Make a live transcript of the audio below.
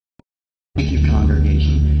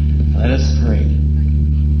congregation. Let us pray.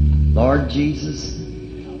 Lord Jesus,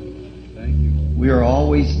 we are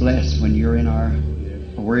always blessed when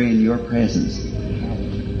we're in your presence.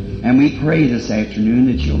 And we pray this afternoon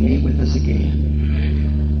that you'll meet with us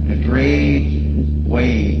again in a great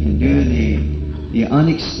way and do the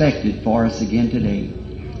unexpected for us again today.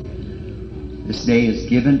 This day is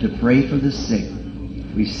given to pray for the sick.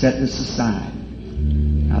 We set this aside.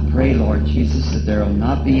 I pray, Lord Jesus, that there will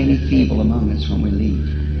not be any feeble among us when we leave.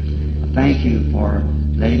 I thank you for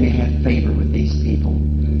letting me have favor with these people.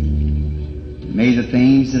 May the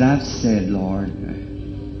things that I've said, Lord,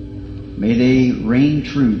 may they ring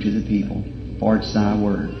true to the people, for it's thy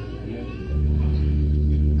word.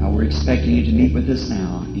 Now we're expecting you to meet with us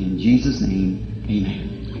now. In Jesus' name,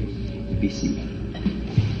 amen. Be seated.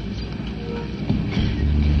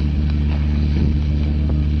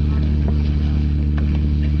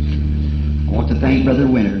 I want to thank Brother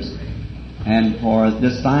Winters and for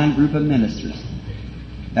this fine group of ministers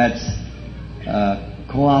that's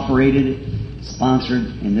cooperated, sponsored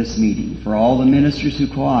in this meeting, for all the ministers who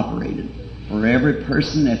cooperated, for every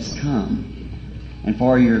person that's come, and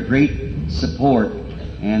for your great support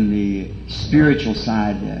and the spiritual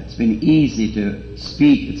side. It's been easy to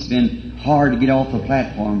speak. It's been hard to get off the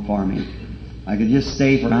platform for me. I could just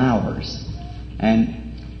stay for hours.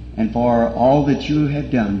 And for all that you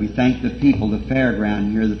have done, we thank the people, the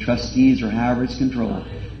fairground here, the trustees, or however it's controlled,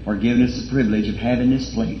 for giving us the privilege of having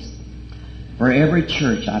this place. For every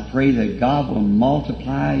church, I pray that God will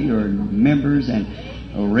multiply your members and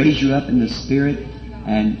will raise you up in the Spirit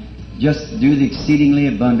and just do the exceedingly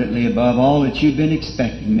abundantly above all that you've been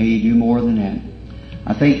expecting. May you do more than that.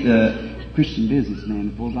 I thank the Christian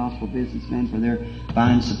businessmen, the full gospel businessmen, for their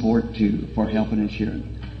fine support too, for helping us here.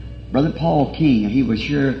 Brother Paul King, he was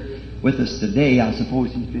here with us today. I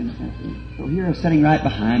suppose he's been so here, sitting right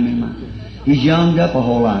behind me. He's younged up a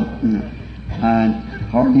whole lot. I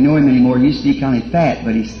hardly know him anymore. He used to be kind of fat,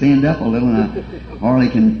 but he's thinned up a little, and I hardly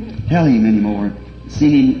can tell him anymore.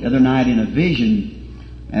 Seen him the other night in a vision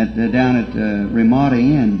down at Ramada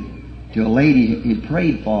Inn to a lady he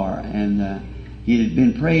prayed for, and she had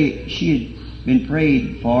been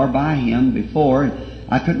prayed for by him before.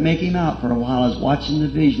 I couldn't make him out for a while. I was watching the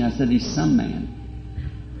vision. I said, "He's some man."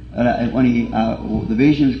 When the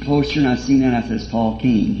vision was closer, and I seen that, I said, "It's Paul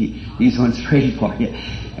King. He's the one that's prayed for you,"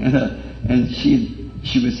 and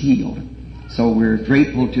she was healed. So we're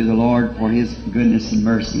grateful to the Lord for His goodness and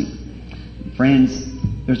mercy. Friends,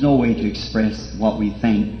 there's no way to express what we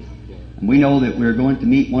think. And we know that we're going to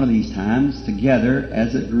meet one of these times together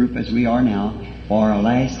as a group, as we are now, for our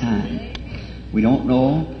last time. We don't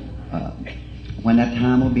know when that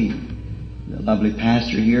time will be. The lovely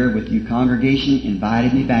pastor here with you congregation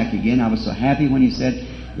invited me back again. I was so happy when he said,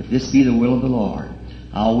 "If this be the will of the Lord."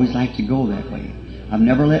 I always like to go that way. I've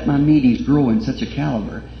never let my meetings grow in such a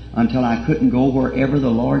caliber until I couldn't go wherever the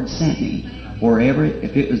Lord sent me. Wherever,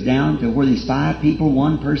 if it was down to where there's 5 people,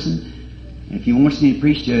 1 person, and if He wants me to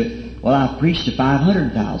preach I've preached to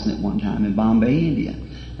 500,000 at one time in Bombay, India.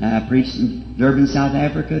 And I preached in Durban, South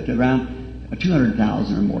Africa to around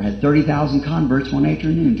 200,000 or more. Had 30,000 converts one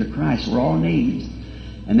afternoon to Christ. We're all natives.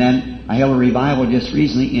 And then I held a revival just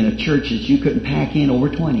recently in a church that you couldn't pack in over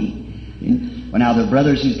 20. Well, now the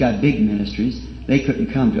brothers who's got big ministries, they couldn't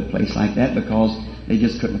come to a place like that because they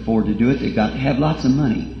just couldn't afford to do it. They've got to have lots of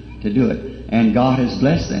money to do it. And God has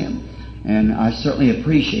blessed them. And I certainly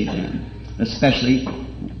appreciate them. Especially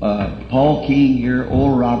Paul King here,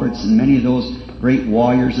 Oral Roberts, and many of those great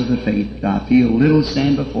warriors of the faith. I feel little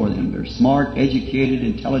stand before them. They're smart, educated,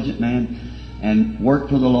 intelligent men and work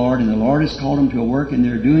for the Lord, and the Lord has called them to a work, and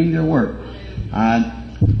they're doing their work.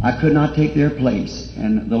 I could not take their place,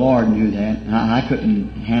 and the Lord knew that. I couldn't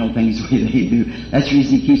handle things the way they do. That's the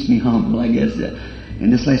reason He keeps me humble, I guess,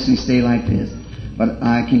 and just lets me stay like this. But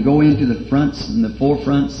I can go into the fronts and the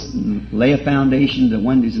forefronts and lay a foundation that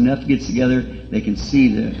when there's enough gets together, they can see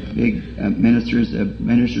the big ministers.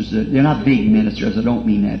 They're not big ministers, I don't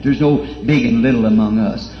mean that. There's no big and little among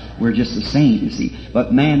us. We're just the same, you see.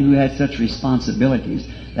 But man who has such responsibilities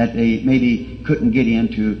that they maybe couldn't get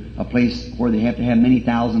into a place where they have to have many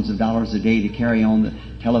thousands of dollars a day to carry on the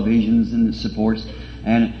televisions and the supports.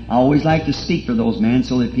 And I always like to speak for those men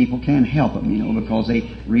so that people can help them, because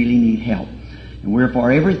they really need help. And we're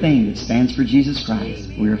for everything that stands for Jesus Christ.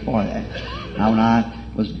 We're for that. Now, when I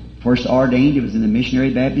was first ordained, it was in the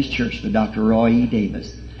Missionary Baptist Church by Dr. Roy E.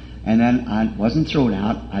 Davis. And then I wasn't thrown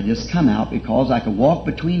out. I just come out because I could walk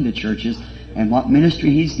between the churches and what ministry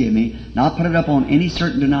He's given me, not put it up on any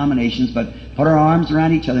certain denominations, but put our arms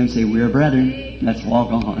around each other and say, "We're brethren. Let's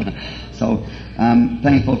walk on." So I'm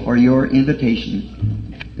thankful for your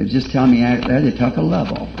invitation. They're just telling me out there they took a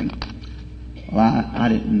love offering. Well, I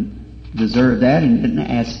didn't deserve that and didn't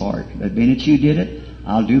ask for it. But being that you did it,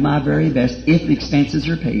 I'll do my very best if the expenses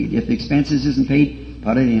are paid. If the expenses isn't paid,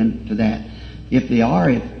 put it in to that. If they are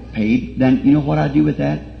paid, then you know what I do with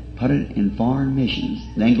that? Put it in foreign missions.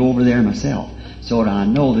 Then go over there myself. So that I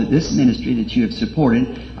know that this ministry that you have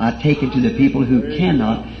supported, I take it to the people who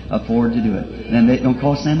cannot afford to do it. Then it don't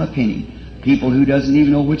cost them a penny. People who doesn't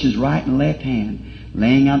even know which is right and left hand,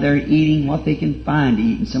 laying out there eating what they can find to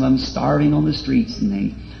eat, and some of them starving on the streets and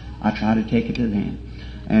things. I try to take it to them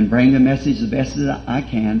and bring the message the best that I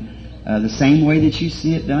can, the same way that you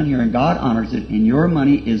see it done here, and God honors it, and your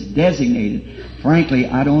money is designated. Frankly,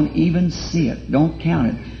 I don't even see it. Don't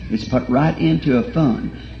count it. It's put right into a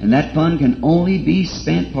fund, and that fund can only be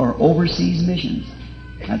spent for overseas missions.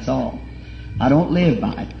 That's all. I don't live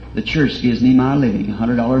by it. The church gives me my living,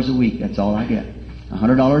 $100 a week. That's all I get.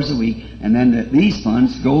 $100 a week, and then these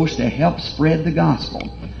funds goes to help spread the gospel.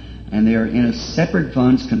 And they're in a separate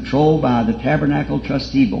funds controlled by the Tabernacle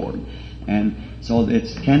Trustee Board. And so it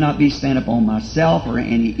cannot be spent upon myself or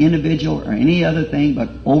any individual or any other thing but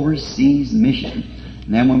overseas mission.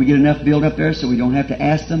 And then when we get enough built up there so we don't have to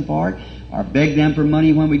ask them for it or beg them for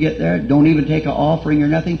money when we get there, don't even take an offering or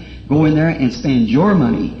nothing, go in there and spend your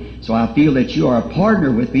money. So I feel that you are a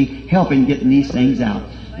partner with me helping getting these things out.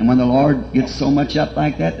 And when the Lord gets so much up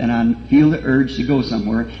like that, then I feel the urge to go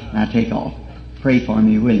somewhere and I take off. Pray for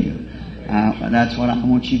me, will you? That's what I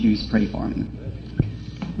want you to do, is pray for me.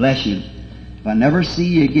 Bless you. If I never see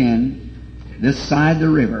you again this side of the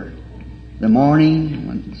river, the morning,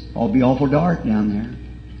 when it'll be awful dark down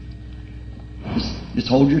there, just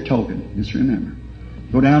hold your token. Just remember.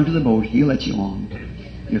 Go down to the boat. He'll let you on.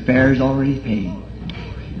 Your fare is already paid.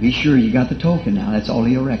 Be sure you got the token now. That's all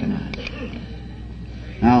he'll recognize.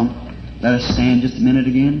 Now, let us stand just a minute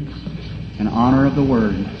again in honor of the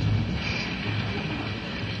Word.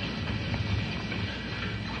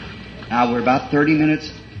 Now, we're about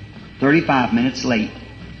 35 minutes late.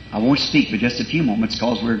 I won't speak for just a few moments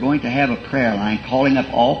because we're going to have a prayer line calling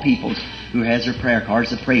up all peoples who has their prayer cards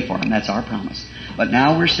to pray for them. That's our promise. But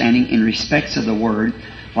now we're standing in respects of the Word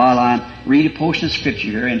while I read a portion of Scripture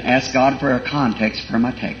here and ask God for a context for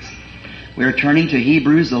my text. We're turning to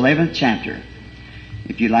Hebrews, the 11th chapter,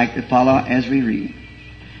 if you'd like to follow as we read.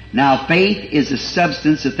 Now faith is the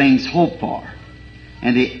substance of things hoped for,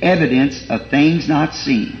 and the evidence of things not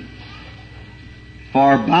seen.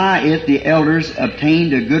 For by it the elders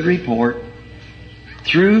obtained a good report.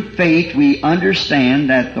 Through faith we understand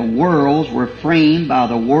that the worlds were framed by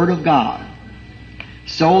the Word of God,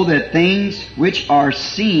 so that things which are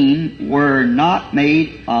seen were not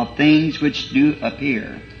made of things which do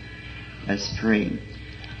appear. Let's pray.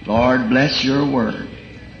 Lord, bless your Word.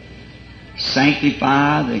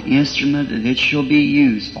 Sanctify the instrument that it shall be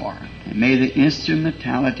used for. And may the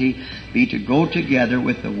instrumentality be to go together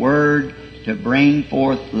with the Word to bring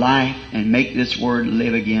forth life and make this Word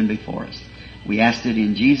live again before us. We ask it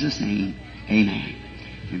in Jesus' name. Amen.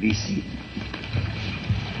 You be seated.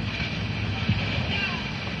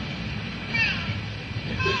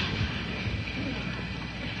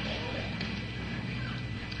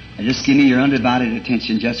 Just give me your undivided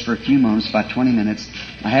attention just for a few moments, about 20 minutes.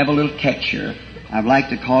 I have a little text here. I'd like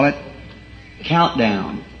to call it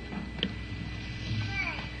Countdown.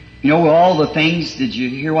 You know, all the things, did you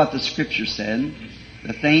hear what the Scripture said?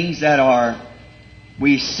 The things that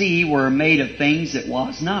we see were made of things that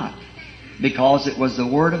was not, because it was the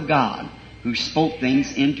Word of God who spoke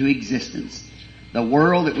things into existence. The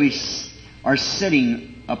world that we are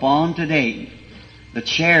sitting upon today, the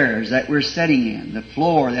chairs that we're sitting in, the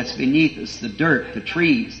floor that's beneath us, the dirt, the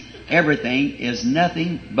trees, everything is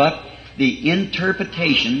nothing but the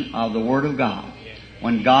interpretation of the Word of God.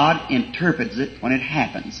 When God interprets it, when it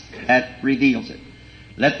happens, that reveals it.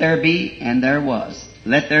 Let there be, and there was.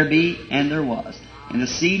 Let there be, and there was. And to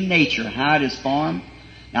see nature, how it is formed.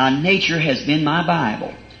 Now, nature has been my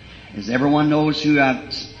Bible. As everyone knows who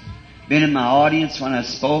I've been in my audience when I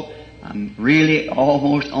spoke, I'm really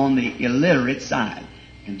almost on the illiterate side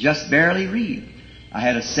and just barely read. I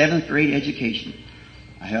had a 7th grade education.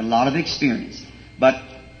 I had a lot of experience. But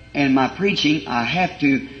in my preaching, I have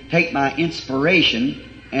to take my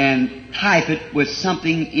inspiration and type it with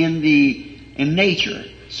something in nature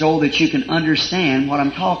so that you can understand what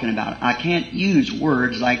I'm talking about. I can't use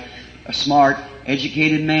words like a smart,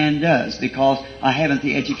 educated man does because I haven't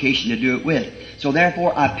the education to do it with. So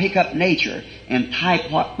therefore, I pick up nature and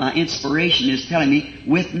type what my inspiration is telling me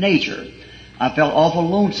with nature. I felt awful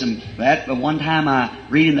lonesome for that, but one time I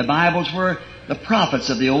read in the Bibles where the prophets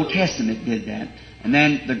of the Old Testament did that. And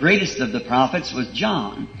then the greatest of the prophets was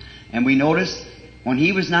John. And we noticed When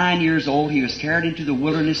he was 9 years old, he was carried into the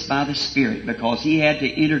wilderness by the Spirit because he had to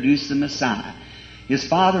introduce the Messiah. His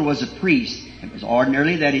father was a priest. It was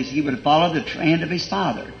ordinarily that is, he would follow the trend of his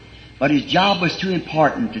father. But his job was too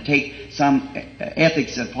important to take some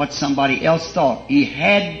ethics of what somebody else thought. He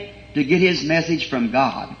had to get his message from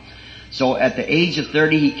God. So at the age of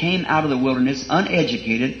 30, he came out of the wilderness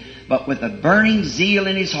uneducated, but with a burning zeal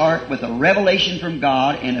in his heart, with a revelation from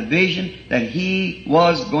God and a vision that he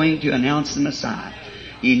was going to announce the Messiah.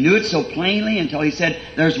 He knew it so plainly until he said,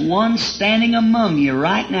 "There's one standing among you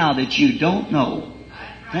right now that you don't know."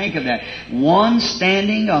 Think of that. One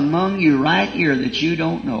standing among you right here that you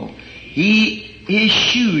don't know. His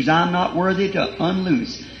shoes I'm not worthy to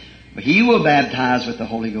unloose. But he will baptize with the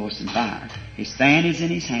Holy Ghost and fire. His fan is in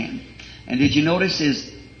his hand. And did you notice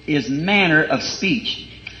his manner of speech?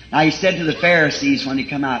 Now he said to the Pharisees when he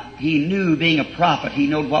come out, he knew, being a prophet, he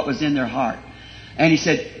knew what was in their heart. And he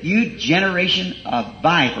said, "You generation of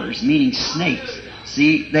vipers," meaning snakes.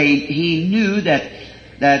 See, he knew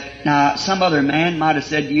that now some other man might have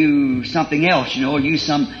said you something else, you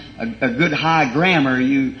a good high grammar,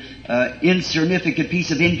 insignificant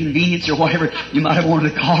piece of inconvenience or whatever you might have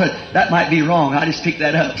wanted to call it. That might be wrong. I just picked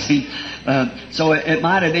that up, see. So it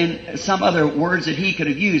might have been some other words that he could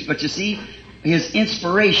have used. But you see, his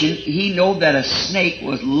inspiration, he knew that a snake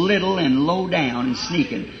was little and low down and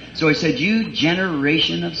sneaking. So he said, "You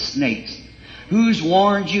generation of snakes, who's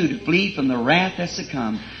warned you to flee from the wrath that's to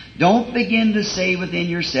come? Don't begin to say within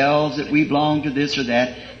yourselves that we belong to this or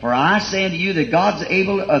that. For I say unto you that God's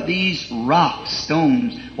able of these rocks,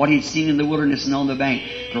 stones," what he'd seen in the wilderness and on the bank,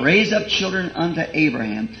 "to raise up children unto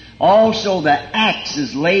Abraham. Also the axe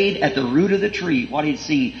is laid at the root of the tree," what he'd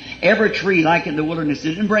seen. Every tree, like in the wilderness,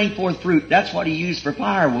 didn't bring forth fruit. That's what he used for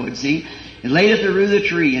firewood, see. It's laid at the root of the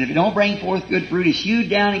tree. And if it don't bring forth good fruit, it's hewed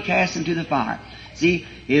down and cast into the fire. See,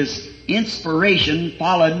 his inspiration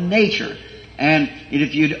followed nature. And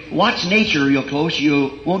if you watch nature real close,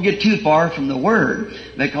 you won't get too far from the Word,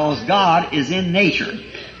 because God is in nature.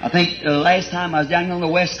 I think the last time I was down on the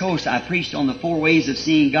West Coast, I preached on the 4 ways of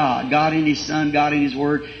seeing God. God in His Son, God in His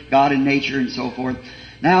Word, God in nature, and so forth.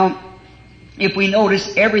 Now, if we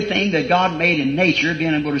notice everything that God made in nature,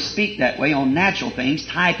 being able to speak that way on natural things,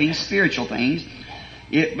 typing spiritual things,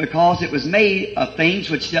 because it was made of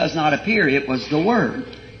things which does not appear, it was the Word.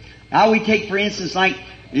 Now we take, for instance,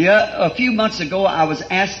 a few months ago I was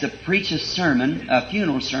asked to preach a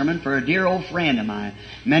funeral sermon for a dear old friend of mine.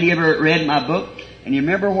 Many of you have read my book, and you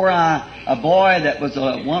remember where a boy that was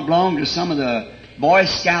belonged to some of the Boy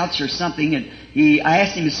Scouts or something, and I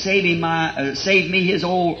asked him to save me his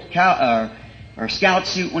old or scout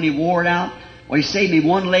suit when he wore it out. Well, he saved me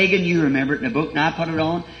one leg, and you remember it in the book, and I put it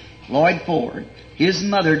on. Lloyd Ford. His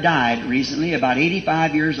mother died recently, about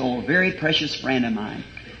 85 years old, a very precious friend of mine.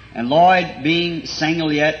 And Lloyd, being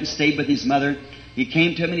single yet and stayed with his mother, he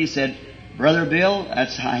came to me and he said, "Brother Bill,"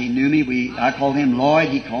 that's how he knew me. I called him Lloyd,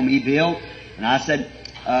 he called me Bill. And I said,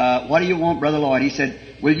 "What do you want, Brother Lloyd?" He said,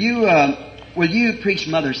 Will you preach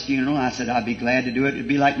Mother's funeral?" I said, "I'd be glad to do it. It'd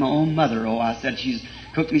be like my own mother." Oh, I said, "She's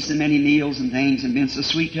cooked me so many meals and things and been so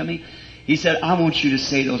sweet to me." He said, "I want you to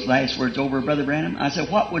say those last words over, Brother Branham." I said,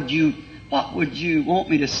 What would you want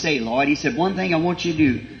me to say, Lloyd?" He said, "One thing I want you to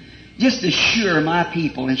do. Just assure my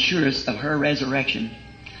people and assure us of her resurrection."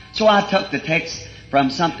 So I took the text from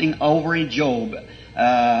something over in Job,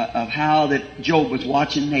 of how that Job was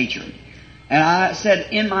watching nature. And I said,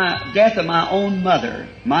 in my death of my own mother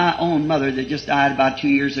that just died about 2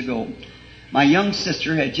 years ago, my young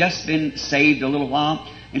sister had just been saved a little while,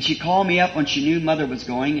 and she called me up when she knew Mother was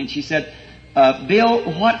going, and she said,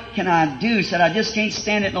 "Bill, what can I do?" Said, "I just can't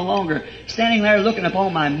stand it no longer. Standing there looking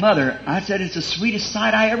upon my mother." I said, "It's the sweetest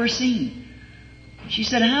sight I ever seen." She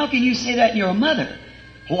said, "How can you say that in your mother?"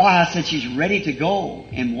 Why, I said, "She's ready to go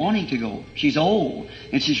and wanting to go. She's old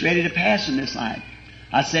and she's ready to pass from this life."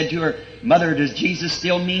 I said to her, "Mother, does Jesus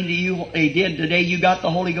still mean to you what He did the day you got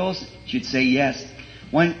the Holy Ghost?" She'd say yes.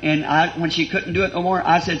 When she couldn't do it no more,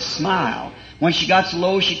 I said, "Smile." When she got so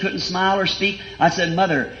low she couldn't smile or speak, I said,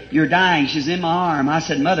 "Mother, you're dying." She's in my arm. I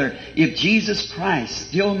said, "Mother, if Jesus Christ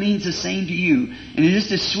still means the same to you, and it is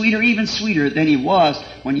just sweeter, even sweeter than He was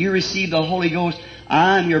when you received the Holy Ghost,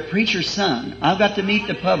 I'm your preacher's son. I've got to meet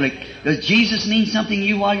the public. Does Jesus mean something to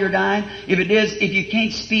you while you're dying? If it is, if you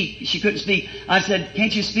can't speak," she couldn't speak. I said,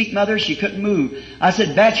 "Can't you speak, Mother?" She couldn't move. I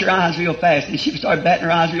said, "Bat your eyes real fast." And she started batting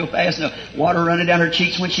her eyes real fast, and the water running down her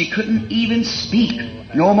cheeks when she couldn't even speak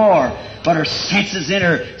no more. But her senses in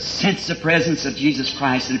her sensed the presence of Jesus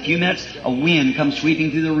Christ. In a few minutes, a wind come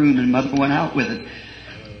sweeping through the room, and Mother went out with it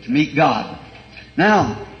to meet God.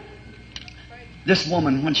 Now, this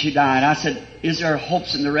woman, when she died, I said, "Is there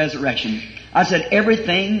hopes in the resurrection?" I said,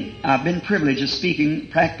 everything, I've been privileged of speaking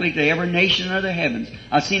practically to every nation under the heavens.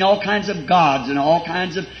 I've seen all kinds of gods and all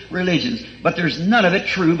kinds of religions, but there's none of it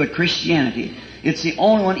true but Christianity. It's the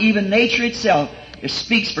only one. Even nature itself, it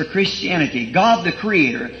speaks for Christianity. God the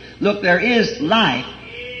Creator. Look, there is life,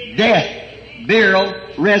 death,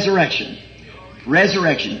 burial, resurrection.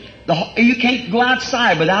 Resurrection. You can't go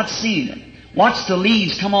outside without seeing it. Watch the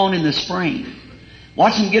leaves come on in the spring.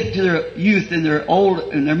 Watch them get to their youth and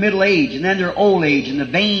their middle age, and then their old age, and the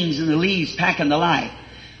veins and the leaves packing the life.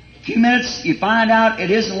 A few minutes, you find out it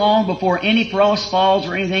isn't long before any frost falls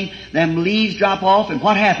or anything, them leaves drop off, and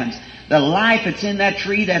what happens? The life that's in that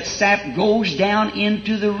tree, that sap, goes down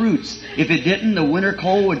into the roots. If it didn't, the winter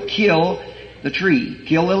cold would kill the tree,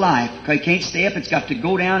 kill the life. It can't stay up, it's got to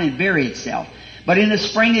go down and bury itself. But in the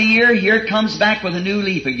spring of the year, here it comes back with a new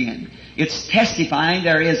leaf again. It's testifying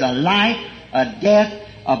there is a life, a death,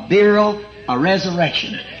 a burial, a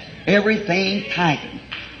resurrection. Everything typing.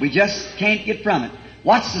 We just can't get from it.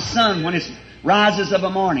 Watch the sun when it rises of a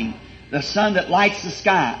morning. The sun that lights the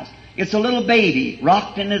skies. It's a little baby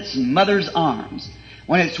rocked in its mother's arms.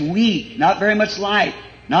 When it's weak, not very much light,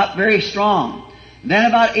 not very strong. Then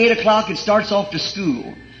about 8 o'clock it starts off to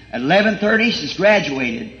school. At 11:30 she's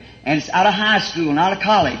graduated. And it's out of high school and out of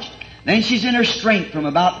college. Then she's in her strength from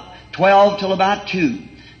about 12 till about 2.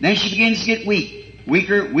 Then she begins to get weak.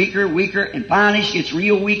 Weaker, weaker, weaker. And finally she gets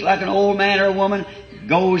real weak like an old man or a woman.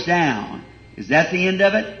 Goes down. Is that the end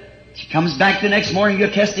of it? She comes back the next morning.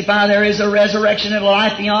 You'll testify there is a resurrection and a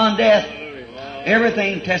life beyond death.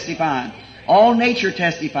 Everything testifies. All nature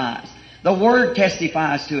testifies. The Word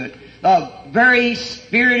testifies to it. The very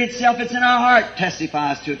Spirit itself that's in our heart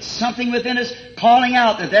testifies to it. Something within us calling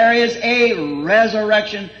out that there is a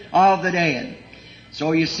resurrection of the dead.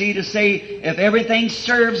 So you see, to say if everything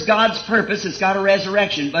serves God's purpose, it's got a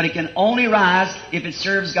resurrection, but it can only rise if it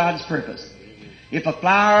serves God's purpose. If a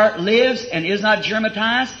flower lives and is not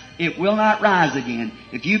germatized, it will not rise again.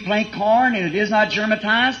 If you plant corn and it is not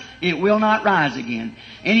germatized, it will not rise again.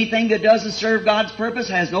 Anything that doesn't serve God's purpose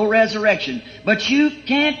has no resurrection. But you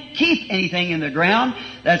can't keep anything in the ground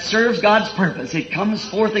that serves God's purpose. It comes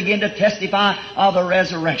forth again to testify of the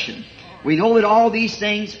resurrection. We know that all these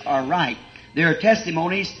things are right. They are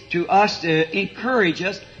testimonies to us to encourage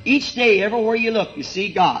us. Each day, everywhere you look, you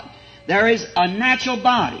see God. There is a natural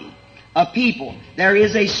body of people. There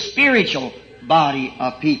is a spiritual body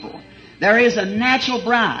of people. There is a natural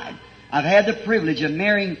bride. I've had the privilege of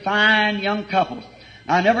marrying fine young couples.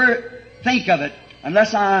 I never think of it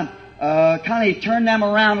unless I kind of turn them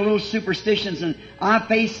around a little superstitions, and I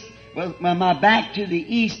face my back to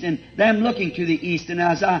the east and them looking to the east. And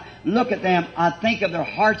as I look at them, I think of their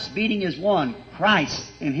hearts beating as one,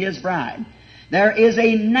 Christ and His bride. There is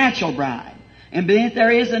a natural bride. And beneath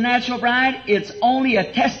there is a natural bride, it's only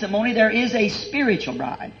a testimony there is a spiritual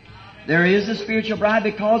bride. There is a spiritual bride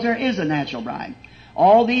because there is a natural bride.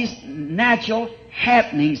 All these natural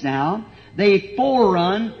happenings now, they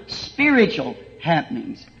forerun spiritual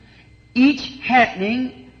happenings. Each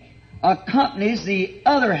happening accompanies the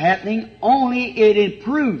other happening, only it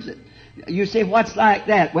improves it. You say, what's like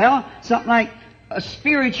that? Well, something like a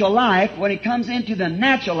spiritual life, when it comes into the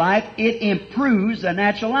natural life, it improves the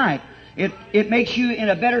natural life. It makes you in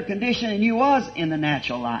a better condition than you was in the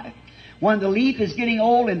natural life. When the leaf is getting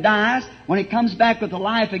old and dies, when it comes back with the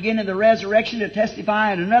life again in the resurrection to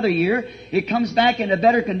testify in another year, it comes back in a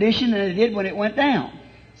better condition than it did when it went down.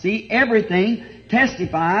 See, everything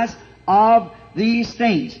testifies of these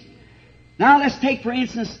things. Now let's take, for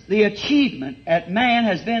instance, the achievement that man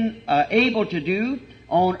has been able to do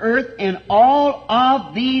on earth, and all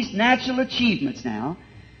of these natural achievements now.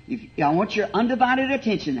 I want your undivided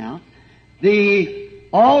attention now.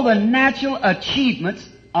 All the natural achievements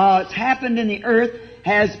that's happened in the earth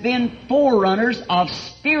has been forerunners of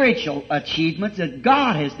spiritual achievements that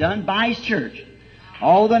God has done by His church.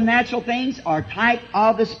 All the natural things are type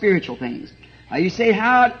of the spiritual things. Now you say,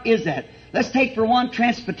 how is that? Let's take for one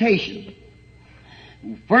transportation.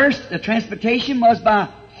 First, the transportation was by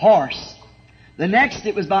horse. The next,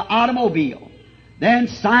 it was by automobile. Then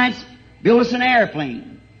science built us an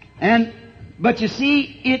airplane. But you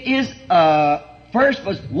see, it is, first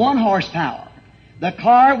was 1 horsepower. The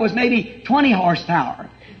car was maybe 20 horsepower.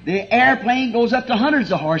 The airplane goes up to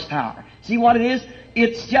hundreds of horsepower. See what it is?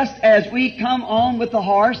 It's just as we come on with the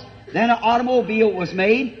horse, then an automobile was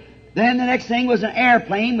made, then the next thing was an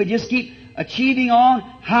airplane. We just keep achieving on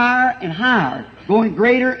higher and higher, going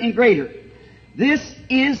greater and greater. This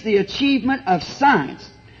is the achievement of science.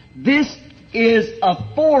 This is a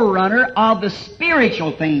forerunner of the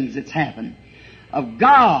spiritual things that's happened. Of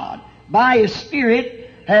God, by His Spirit,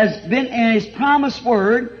 has been in His promised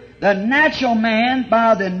Word, The natural man,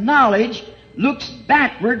 by the knowledge, looks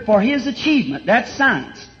backward for his achievement. That's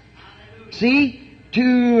science. See,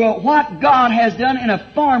 to what God has done in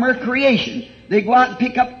a former creation. They go out and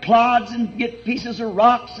pick up clods and get pieces of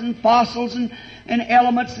rocks and fossils and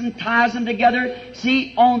elements and ties them together.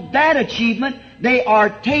 See, on that achievement, they are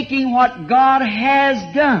taking what God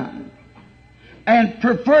has done and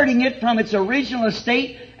perverting it from its original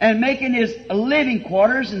estate and making His living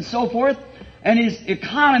quarters and so forth and His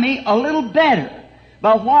economy a little better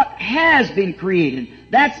by what has been created.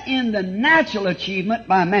 That's in the natural achievement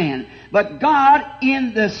by man. But God,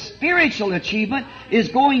 in the spiritual achievement, is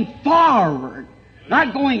going forward.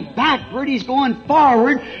 Not going backward, He's going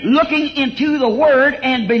forward, looking into the Word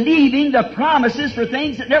and believing the promises for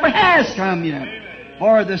things that never has come yet.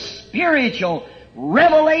 For the spiritual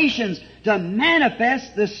revelations to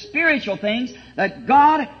manifest the spiritual things that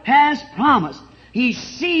God has promised. He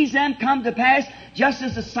sees them come to pass just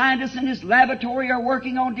as the scientists in his laboratory are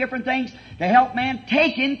working on different things to help man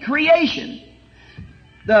take in creation.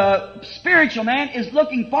 The spiritual man is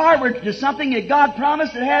looking forward to something that God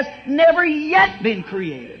promised that has never yet been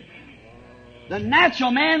created. The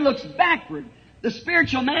natural man looks backward. The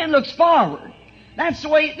spiritual man looks forward. That's the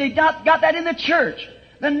way they got that in the church.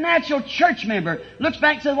 The natural church member looks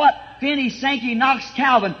back and says, what? Finney, Sankey, Knox,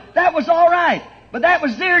 Calvin. That was all right. But that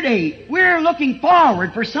was their day. We're looking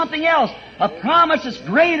forward for something else. A promise that's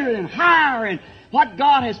greater and higher and what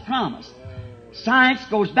God has promised. Science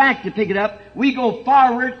goes back to pick it up. We go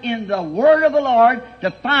forward in the Word of the Lord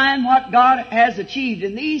to find what God has achieved.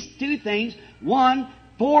 And these two things, one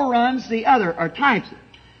foreruns the other, or types it.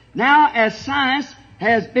 Now, as science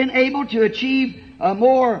has been able to achieve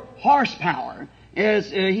more horsepower, as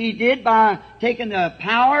he did by taking the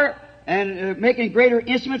power and making greater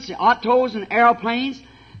instruments, the autos and aeroplanes,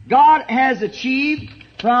 God has achieved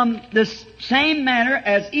from the same manner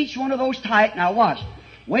as each one of those types. Now watch.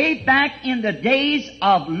 Way back in the days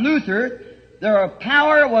of Luther, their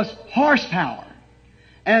power was horsepower.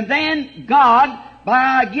 And then God,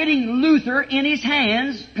 by getting Luther in his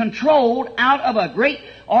hands, controlled out of a great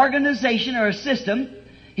organization or a system,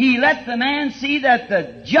 He let the man see that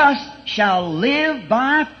the just shall live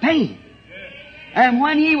by faith. And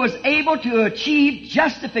when he was able to achieve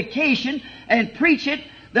justification and preach it,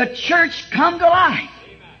 the church come to life.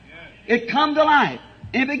 It come to life.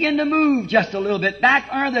 And it began to move just a little bit. Back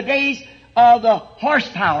under the days of the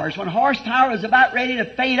horsepowers, when horsepower was about ready to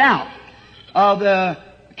fade out of the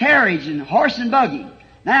carriage and horse and buggy.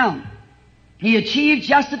 Now, he achieved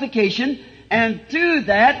justification, and through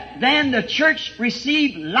that, then the church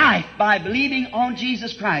received life by believing on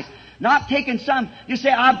Jesus Christ. Not taking some, you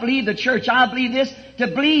say, I believe the church, I believe this. To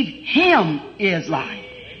believe Him is life.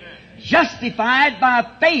 Justified by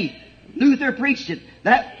faith. Luther preached it.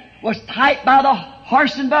 That was typed by the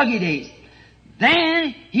horse and buggy days.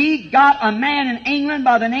 Then he got a man in England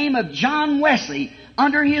by the name of John Wesley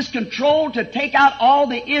under his control to take out all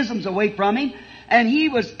the isms away from him. And he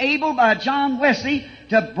was able by John Wesley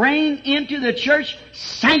to bring into the church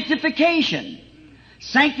sanctification.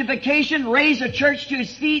 Sanctification raised the church to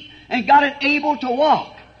its feet and got it able to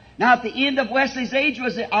walk. Now at the end of Wesley's age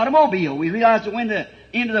was the automobile. We realized that when the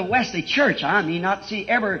end of the Wesley church, I mean, not see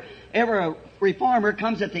ever a reformer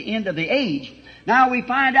comes at the end of the age. Now we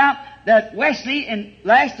find out that Wesley, in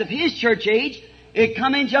last of his church age, it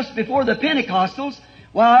come in just before the Pentecostals.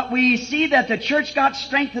 Well, we see that the church got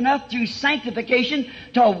strength enough through sanctification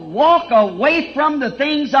to walk away from the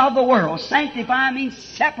things of the world. Sanctify means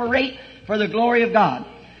separate for the glory of God.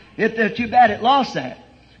 Too bad it lost that.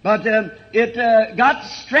 But it got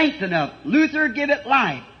strength enough. Luther gave it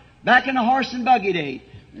life back in the horse and buggy day.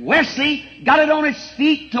 Wesley got it on its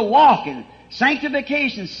feet to walk in.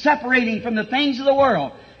 Sanctification, separating from the things of the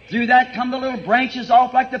world. Through that come the little branches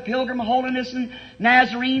off like the Pilgrim Holiness and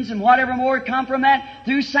Nazarenes and whatever more come from that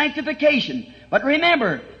through sanctification. But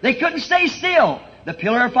remember, they couldn't stay still. The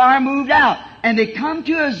pillar of fire moved out and they come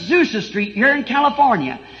to Azusa Street here in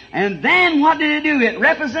California. And then what did it do? It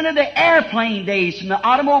represented the airplane days from the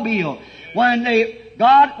automobile when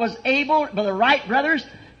God was able, by the Wright brothers,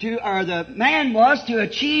 the man was to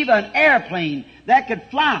achieve an airplane that could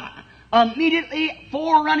fly. Immediately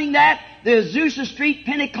forerunning that, the Azusa Street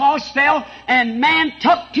Pentecost fell, and man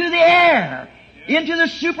took to the air, into the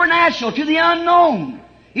supernatural, to the unknown.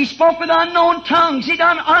 He spoke with unknown tongues. He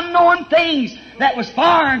done unknown things that was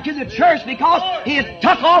foreign to the church because he had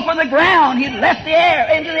took off on the ground. He had left the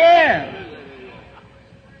air, into the air.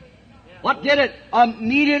 What did it?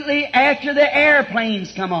 Immediately after the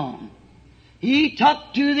airplanes come on, he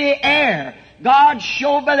took to the air. God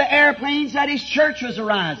showed by the airplanes that His church was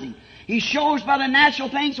arising. He shows by the natural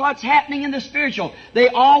things what's happening in the spiritual. They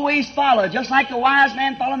always follow, just like the wise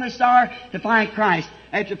man following the star to find Christ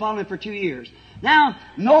after following for 2 years. Now,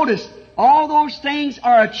 notice, all those things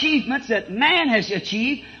are achievements that man has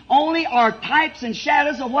achieved, only are types and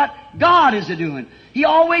shadows of what God is doing. He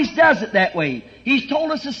always does it that way. He's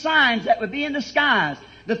told us the signs that would be in the skies,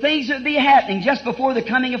 the things that would be happening just before the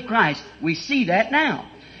coming of Christ. We see that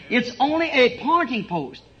now. It's only a pointing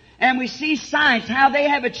post. And we see signs, how they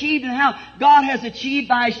have achieved and how God has achieved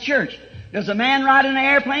by His church. Does a man ride in an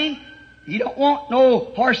airplane? He don't want no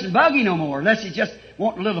horse and buggy no more, unless he just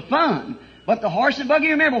want a little fun. But the horse and buggy,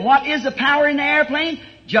 remember, what is the power in the airplane?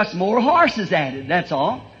 Just more horses added, that's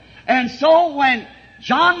all. And so when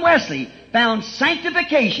John Wesley found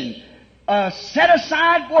sanctification, set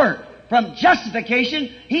aside work from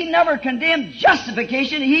justification, he never condemned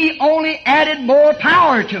justification, he only added more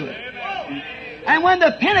power to it. And when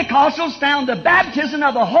the Pentecostals found the baptism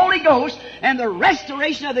of the Holy Ghost and the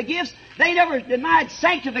restoration of the gifts, they never denied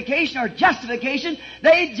sanctification or justification.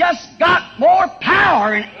 They just got more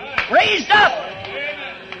power and raised up.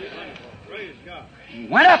 He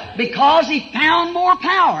went up because he found more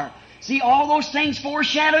power. See, all those things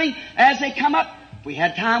foreshadowing as they come up. If we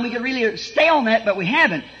had time, we could really stay on that, but we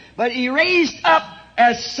haven't. But he raised up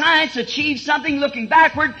as science achieves something looking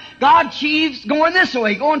backward. God achieves going this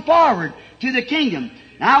way, going forward to the kingdom.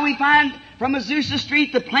 Now we find from Azusa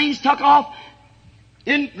Street the planes took off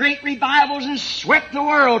in great revivals and swept the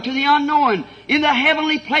world to the unknown, in the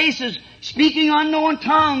heavenly places, speaking unknown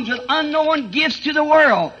tongues with unknown gifts to the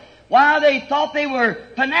world. While they thought they were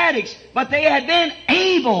fanatics, but they had been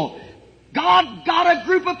able. God got a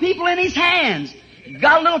group of people in His hands.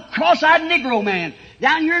 Got a little cross-eyed Negro man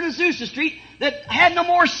down here in Azusa Street that had no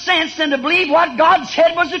more sense than to believe what God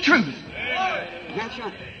said was the truth. That's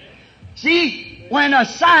right. See, when a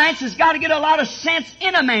science has got to get a lot of sense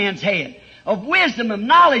in a man's head, of wisdom, of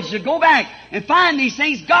knowledge to go back and find these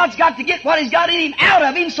things, God's got to get what He's got in him out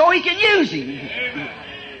of him so He can use him.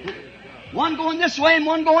 One going this way and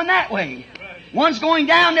one going that way. One's going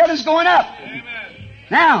down, the other's going up.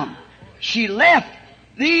 Now, she left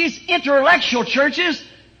these intellectual churches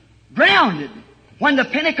grounded. When the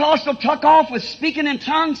Pentecostal took off with speaking in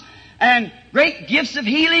tongues and great gifts of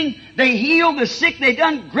healing, they healed the sick, they've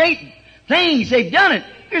done great things, they've done it.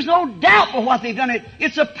 There's no doubt of what they've done it.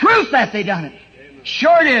 It's a proof that they've done it.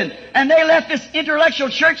 Sure did. And they left this intellectual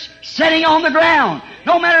church sitting on the ground.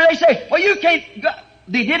 No matter they say, well, you can't go.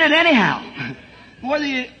 They did it anyhow. Whether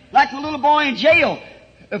you, like the little boy in jail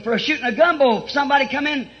for shooting a gumbo, somebody come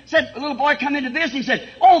in, said, a little boy come in to visit, he said,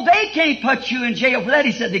 oh, they can't put you in jail for that.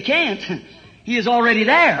 He said, they can't. He is already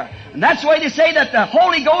there. And that's why they say that the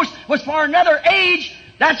Holy Ghost was for another age.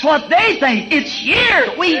 That's what they think. It's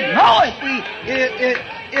here. We know it.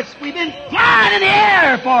 We've been flying in the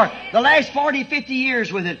air for the last 40, 50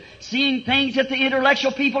 years with it. Seeing things that the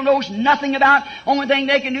intellectual people knows nothing about. Only thing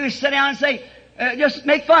they can do is sit down and say, just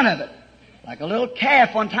make fun of it. Like a little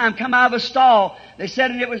calf one time come out of a stall. They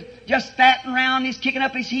said and it was just fat and round. He's kicking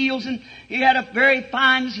up his heels and he had a very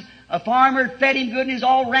fine, a farmer fed him good and he's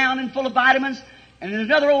all round and full of vitamins. And there's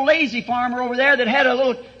another old lazy farmer over there that had a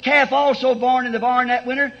little calf also born in the barn that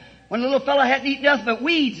winter when the little fellow hadn't eaten nothing but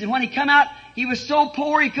weeds. And when he come out, he was so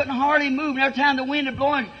poor he couldn't hardly move. And every time the wind would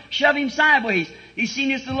blow and shove him sideways. He seen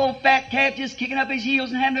this little old fat calf just kicking up his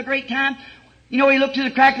heels and having a great time. You know, he looked through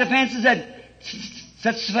the crack of the fence and said,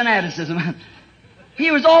 such fanaticism. He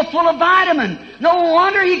was all full of vitamin. No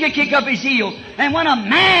wonder he could kick up his heels. And when a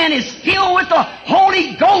man is filled with the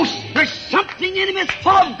Holy Ghost, there's something in him that's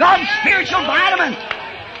full of God's spiritual vitamin.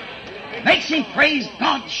 Makes him praise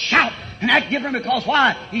God, shout, and act different because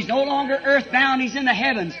why? He's no longer earthbound, he's in the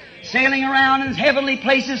heavens, sailing around in heavenly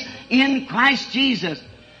places in Christ Jesus.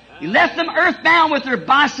 He left them earthbound with their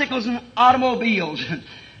bicycles and automobiles.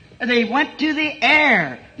 They went to the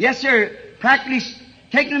air. Yes, sir, practically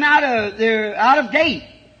taking them out of date.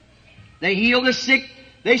 They healed the sick.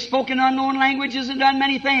 They spoke in unknown languages and done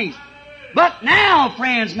many things. But now,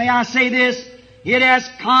 friends, may I say this? It has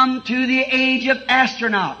come to the age of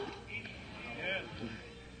astronaut.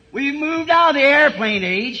 We've moved out of the airplane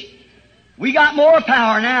age. We got more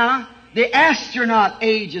power now. The astronaut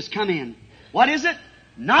age has come in. What is it?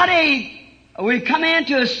 We've come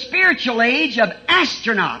into a spiritual age of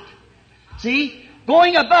astronaut. See?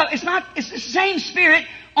 Going above, it's the same spirit,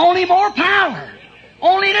 only more power.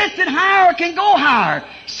 Only lifted higher can go higher.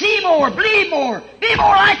 See more, believe more, be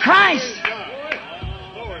more like Christ.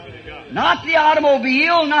 Not the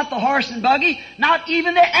automobile, not the horse and buggy, not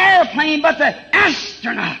even the airplane, but the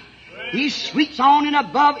astronaut. He sweeps on and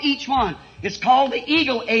above each one. It's called the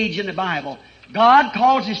eagle age in the Bible. God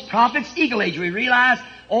calls His prophets eagle age. We realize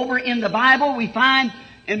over in the Bible we find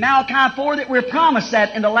in Malachi 4 that we're promised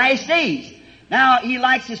that in the last days. Now, He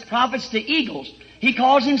likes His prophets to eagles. He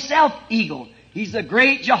calls Himself eagle. He's the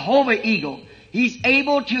great Jehovah eagle. He's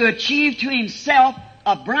able to achieve to Himself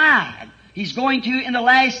a bride. He's going to, in the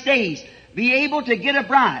last days, be able to get a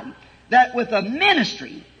bride that with a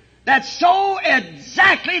ministry that's so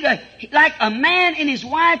exactly like a man and his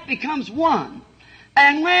wife becomes one.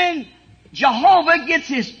 And when Jehovah gets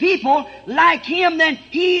His people like Him, then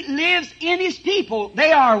He lives in His people.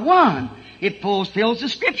 They are one. It fulfills the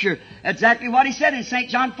Scripture. Exactly what He said in St.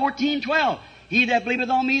 John 14:12. He that believeth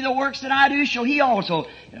on Me, the works that I do, shall he also.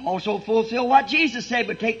 It also fulfill what Jesus said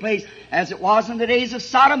would take place. As it was in the days of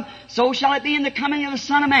Sodom, so shall it be in the coming of the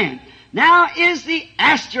Son of Man. Now is the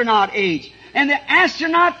astronaut age. And the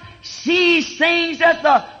astronaut sees things that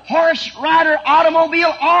the horse rider,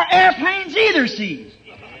 automobile, or airplanes either sees.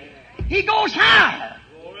 He goes higher.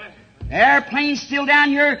 The airplane's still down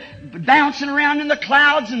here bouncing around in the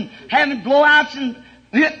clouds and having blowouts and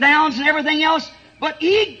hit downs and everything else. But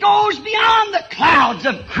he goes beyond the clouds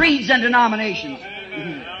of creeds and denominations.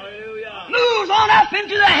 Moves on up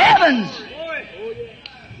into the heavens.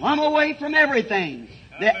 Plumb away from everything.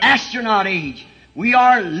 The astronaut age. We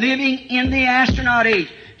are living in the astronaut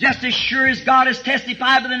age. Just as sure as God has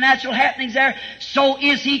testified to the natural happenings there, so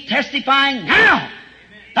is He testifying now.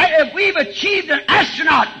 That if we've achieved an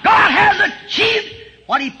astronaut, God has achieved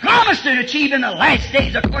what He promised to achieve in the last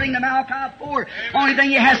days according to Malachi 4. Only thing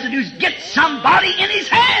He has to do is get somebody in His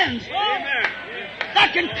hands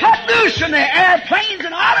that can cut loose from the airplanes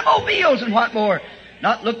and automobiles and what more.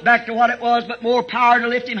 Not look back to what it was, but more power to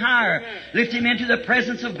lift him higher. Lift him into the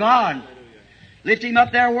presence of God. Lift him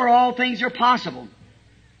up there where all things are possible.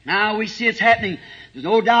 Now we see it's happening. There's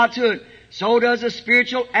no doubt to it. So does a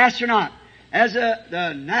spiritual astronaut. As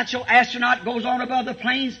the natural astronaut goes on above the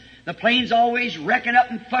planes always wrecking up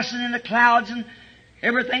and fussing in the clouds and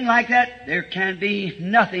everything like that. There can be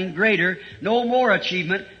nothing greater, no more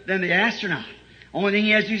achievement than the astronaut. Only thing he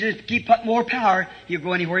has to do is keep up more power. He'll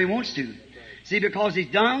go anywhere he wants to. See, because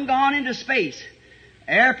he's done gone into space.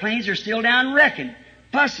 Airplanes are still down wrecking,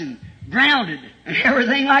 fussing, grounded, and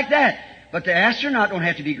everything like that. But the astronaut don't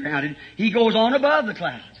have to be grounded. He goes on above the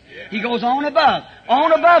clouds. He goes on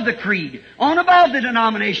above the creed, on above the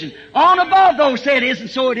denomination, on above those say it is and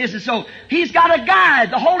so it is and so. He's got a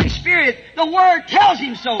guide, the Holy Spirit, the Word tells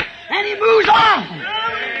him so, and he moves on.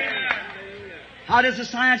 How does the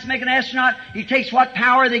science make an astronaut? He takes what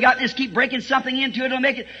power they got and just keep breaking something into it to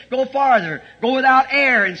make it go farther, go without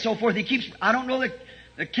air and so forth. He keeps, I don't know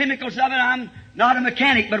the chemicals of it, I'm not a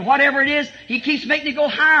mechanic, but whatever it is, he keeps making it go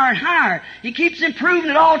higher and higher. He keeps improving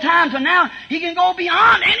at all times, and now he can go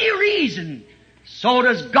beyond any reason. So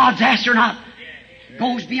does God's astronaut.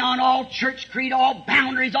 Goes beyond all church creed, all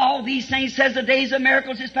boundaries, all these things, says the days of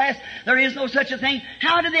miracles is past. There is no such a thing.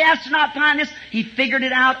 How did the astronaut find this? He figured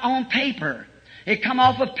it out on paper. It come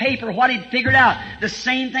off of paper, what he'd figured out. The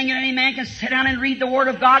same thing that any man can sit down and read the Word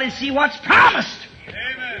of God and see what's promised.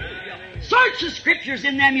 Amen. Search the Scriptures,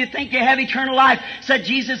 in them you think you have eternal life, said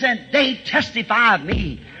Jesus, and they testify of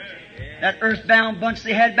me. That earthbound bunch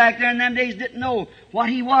they had back there in them days didn't know what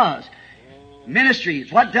He was.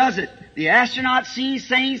 Ministries, what does it? The astronaut sees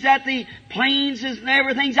things that the planes and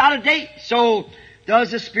everything's out of date. So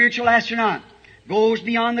does the spiritual astronaut. Goes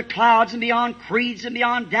beyond the clouds and beyond creeds and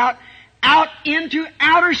beyond doubt, out into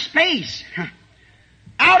outer space.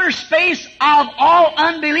 Outer space of all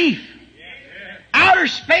unbelief. Outer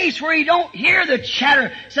space where you don't hear the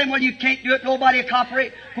chatter saying, well, you can't do it, nobody will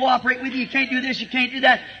cooperate with you, you can't do this, you can't do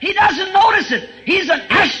that. He doesn't notice it. He's an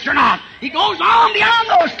astronaut. He goes on beyond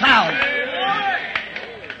those clouds.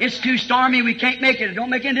 It's too stormy, we can't make it. It don't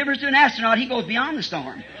make any difference to an astronaut. He goes beyond the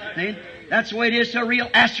storm. See? That's the way it is to a real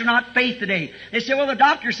astronaut faith today. They say, well, the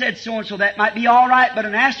doctor said so-and-so, that might be all right, but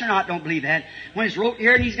an astronaut don't believe that. When it's wrote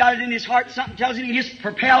here and he's got it in his heart, something tells him, he just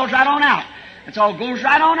propels right on out. That's all, goes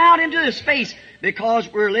right on out into the space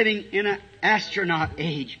because we're living in an astronaut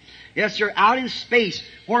age. Yes, sir, out in space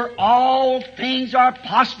where all things are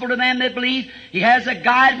possible to them that believe. He has a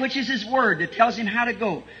guide, which is His Word, that tells him how to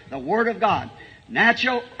go. The Word of God.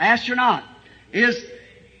 Natural astronaut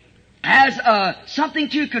has something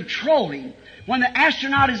to control him. When the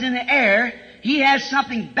astronaut is in the air, he has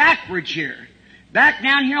something backwards here. Back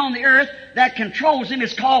down here on the earth that controls him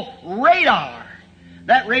is called radar.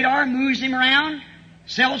 That radar moves him around,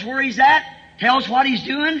 tells where he's at, tells what he's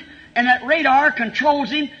doing, and that radar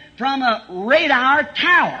controls him from a radar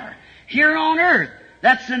tower here on earth.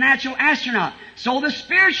 That's the natural astronaut. So the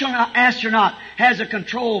spiritual astronaut has a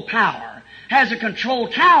control power, has a control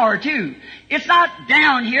tower too. It's not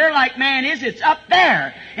down here like man is, it's up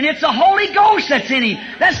there. And it's the Holy Ghost that's in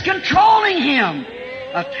him, that's controlling him.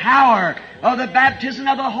 A tower of the baptism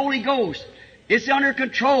of the Holy Ghost. It's under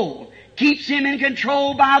control. Keeps him in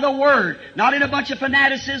control by the Word. Not in a bunch of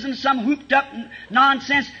fanaticism, some hooped up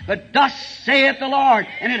nonsense, but thus saith the Lord.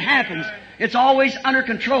 And it happens. It's always under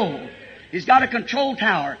control. He's got a control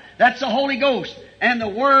tower. That's the Holy Ghost. And the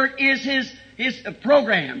Word is his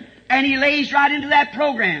program. And he lays right into that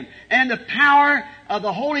program. And the power of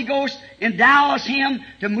the Holy Ghost endows him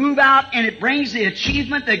to move out, and it brings the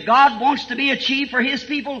achievement that God wants to be achieved for His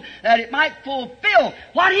people, that it might fulfill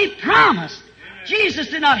what He promised. Jesus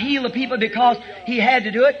did not heal the people because He had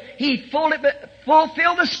to do it. He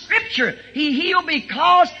fulfilled the Scripture. He healed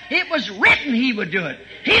because it was written He would do it.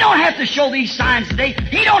 He don't have to show these signs today.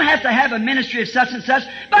 He don't have to have a ministry of such and such,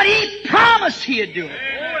 but He promised He'd do it.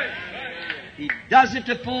 He does it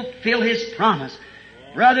to fulfill His promise.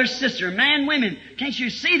 Brother, sister, man, women, can't you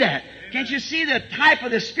see that? Can't you see the type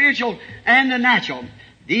of the spiritual and the natural?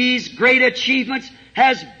 These great achievements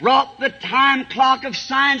has brought the time clock of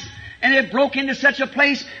science, and it broke into such a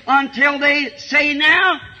place until they say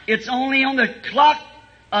now it's only on the clock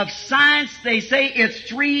of science. They say it's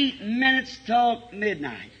 3 minutes till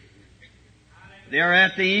midnight. They're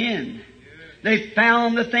at the end. They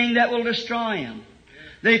found the thing that will destroy them.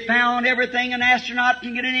 They found everything an astronaut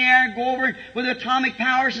can get in the air and go over with atomic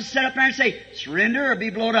powers and set up there and say, surrender or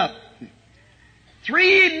be blown up.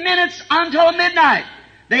 3 minutes until midnight.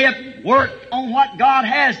 They have worked on what God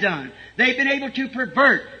has done. They've been able to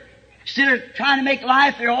pervert. Instead of trying to make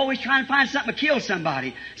life, they're always trying to find something to kill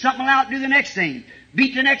somebody. Something will outdo the next thing.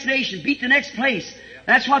 Beat the next nation. Beat the next place.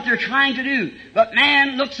 That's what they're trying to do. But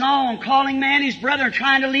man looks on, calling man his brother, and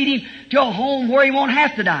trying to lead him to a home where he won't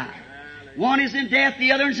have to die. One is in death,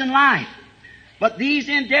 the other is in life. But these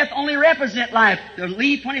in death only represent life. The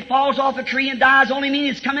leaf, when it falls off a tree and dies, only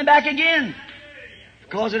means it's coming back again.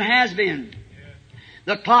 Because it has been.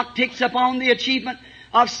 The clock ticks up on the achievement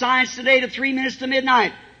of science today to 3 minutes to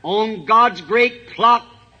midnight. On God's great clock,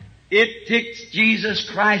 it ticks Jesus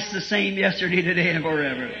Christ the same yesterday, today, and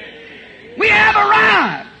forever. We have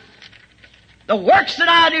arrived. The works that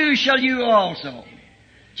I do shall you also.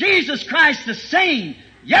 Jesus Christ the same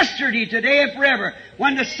yesterday, today, and forever.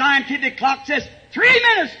 When the scientific clock says 3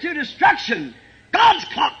 minutes to destruction, God's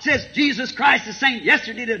clock says Jesus Christ the same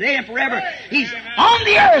yesterday, today, and forever. He's on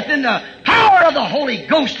the earth in the power of the Holy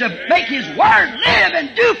Ghost to make His Word live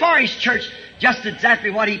and do for His church just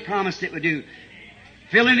exactly what He promised it would do.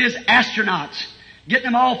 Filling His astronauts, getting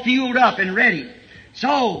them all fueled up and ready.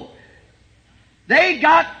 So, they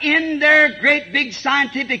got in their great big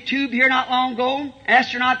scientific tube here not long ago,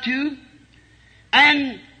 astronaut tube,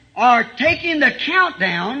 and are taking the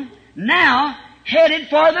countdown now headed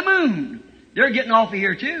for the moon. They're getting off of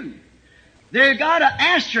here too. They've got an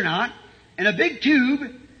astronaut in a big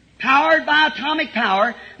tube powered by atomic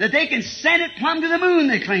power that they can send it plumb to the moon,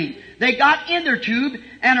 they claim. They got in their tube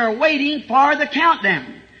and are waiting for the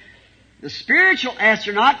countdown. The spiritual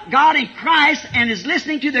astronaut got in Christ and is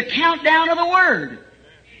listening to the countdown of the Word.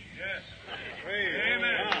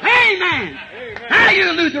 Amen. Now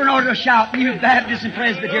you Lutheran order to shout, you Baptist and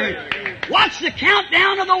Presbyterian. Watch the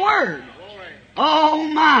countdown of the Word. Oh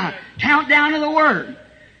my, countdown of the Word.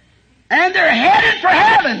 And they're headed for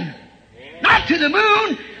heaven. Not to the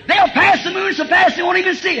moon. They'll pass the moon so fast they won't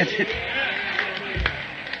even see it.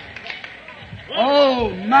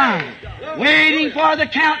 Oh my, waiting for the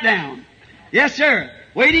countdown. Yes sir,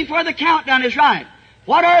 waiting for the countdown is right.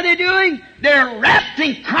 What are they doing? They're wrapped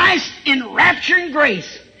in Christ in rapture and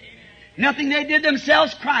grace. Nothing they did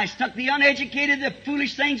themselves. Christ took the uneducated, the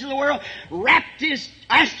foolish things of the world, wrapped His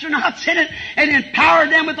astronauts in it, and empowered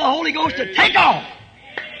them with the Holy Ghost to take off.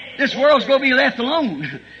 This world's going to be left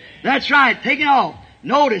alone. That's right, taking off.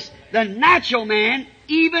 Notice, the natural man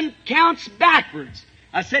even counts backwards.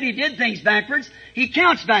 I said he did things backwards. He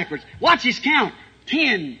counts backwards. Watch his count.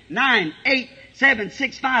 10, 9, 8, 7,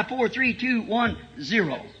 6, 5, 4, 3, 2, 1,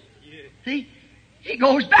 0. See? He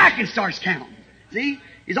goes back and starts counting. See?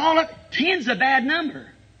 He's all up. 10's a bad number.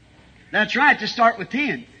 That's right, to start with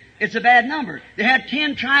 10. It's a bad number. They had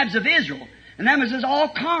 10 tribes of Israel, and them was all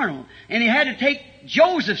carnal. And he had to take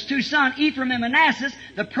Joseph's two sons, Ephraim and Manasseh,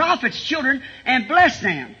 the prophet's children, and bless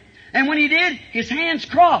them. And when he did, his hands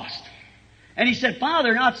crossed. And he said,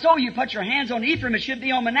 Father, not so. You put your hands on Ephraim, it should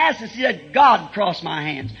be on Manasseh. He said, God crossed my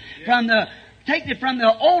hands. Taking it from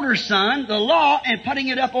the older son, the law, and putting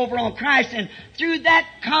it up over on Christ. And through that,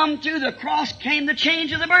 through the cross came the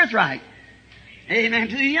change of the birthright. Amen.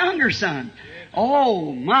 To the younger son.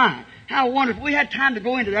 Oh my, how wonderful. We had time to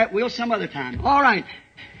go into that. We'll some other time. All right.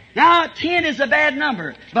 Now, 10 is a bad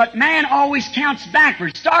number, but man always counts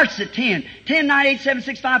backwards. Starts at 10. 10, 9, 8, 7,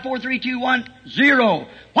 6, 5, 4, 3, 2, 1, 0.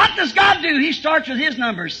 What does God do? He starts with His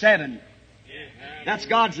number, 7. That's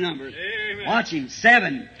God's number. Watch Him,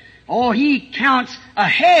 7. Oh, He counts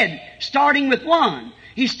ahead, starting with 1.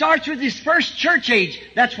 He starts with His first church age.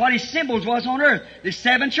 That's what His symbols was on earth. The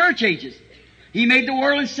 7 church ages. He made the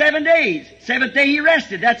world in 7 days. 7th day He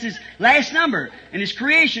rested. That's His last number. In His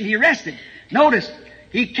creation, He rested. Notice,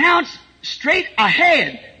 He counts straight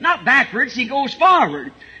ahead, not backwards. He goes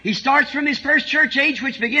forward. He starts from His first church age,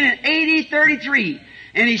 which began in AD 33.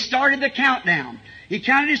 And He started the countdown. He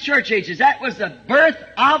counted His church ages. That was the birth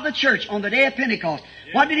of the church on the day of Pentecost.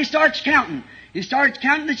 What did He start counting? He started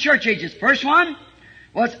counting the church ages. First one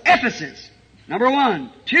was Ephesus. Number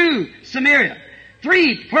 1. 2, Samaria.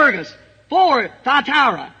 3, Pergus. 4,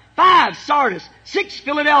 Thyatira. 5, Sardis. 6,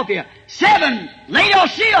 Philadelphia. 7,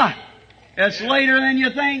 Laodicea. It's later than you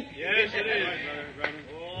think. Yes, it is.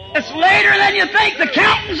 It's later than you think. The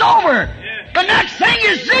counting's over. The next thing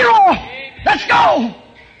is 0. Let's go.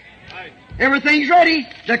 Everything's ready.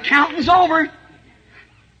 The counting's over.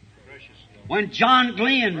 When John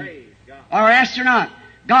Glenn, our astronaut,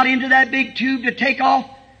 got into that big tube to take off,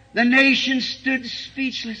 the nation stood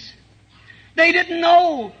speechless. They didn't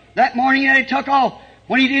know that morning that he took off.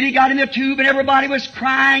 When he did, he got in the tube and everybody was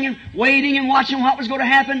crying and waiting and watching what was going to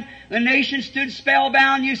happen. The nation stood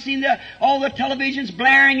spellbound. You've seen all the televisions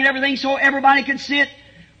blaring and everything so everybody could see it.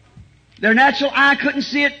 Their natural eye couldn't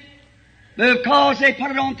see it because they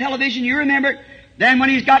put it on television. You remember it. Then when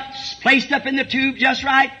he's got placed up in the tube just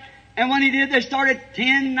right, and when he did, they started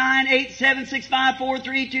 10, 9, 8, 7, 6, 5, 4,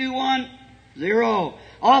 3, 2, 1, 0.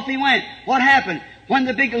 Off he went. What happened? When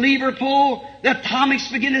the big lever pulled, the atomics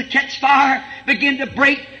began to catch fire, begin to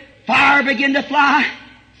break, fire began to fly,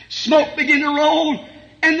 smoke began to roll,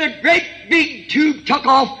 and the great big tube took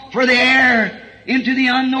off for the air into the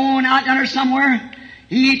unknown out under somewhere.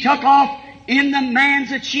 He took off in the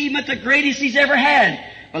man's achievement, the greatest he's ever had.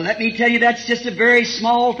 But let me tell you, that's just a very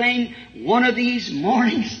small thing. One of these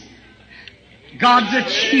mornings, God's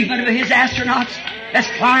achievement of His astronauts has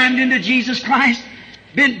climbed into Jesus Christ,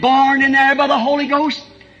 been born in there by the Holy Ghost,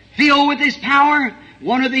 filled with His power.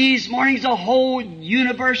 One of these mornings the whole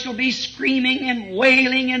universe will be screaming and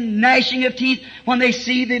wailing and gnashing of teeth when they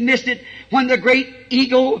see they missed it. When the great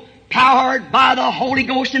eagle, powered by the Holy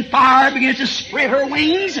Ghost and fire, begins to spread her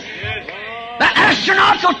wings, the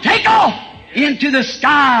astronauts will take off into the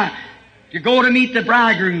sky to go to meet the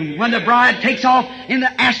bridegroom. When the bride takes off in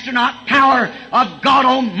the astronaut power of God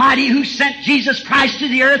Almighty, who sent Jesus Christ to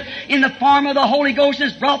the earth in the form of the Holy Ghost,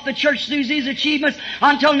 has brought the church through these achievements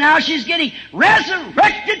until now she's getting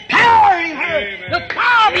resurrected power in her. The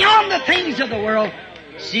power beyond the things of the world.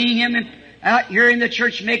 Seeing Him out here in the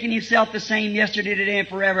church making Himself the same yesterday, today, and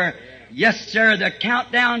forever. Yes, sir, the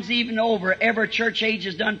countdown's even over. Every church age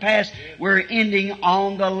is done past. We're ending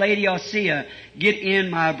on the Laodicea. Get in,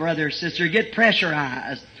 my brother, sister. Get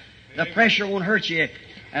pressurized. The pressure won't hurt you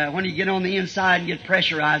when you get on the inside and get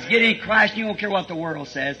pressurized. Get in Christ, you don't care what the world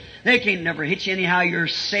says. They can't never hit you anyhow. You're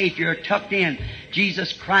safe. You're tucked in.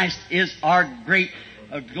 Jesus Christ is our great,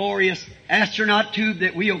 glorious astronaut tube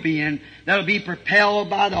that we'll be in, that'll be propelled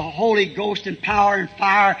by the Holy Ghost and power and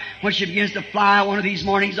fire. When she begins to fly one of these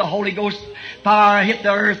mornings, the Holy Ghost fire hit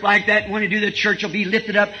the earth like that. And when they do, the church will be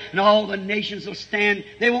lifted up and all the nations will stand.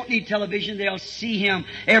 They won't need television. They'll see Him.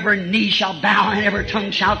 Every knee shall bow and every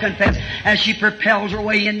tongue shall confess as she propels her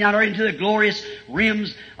way in now into the glorious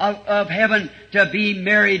rims of heaven to be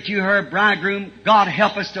married to her bridegroom. God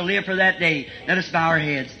help us to live for that day. Let us bow our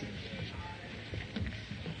heads.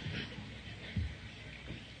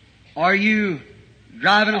 Are you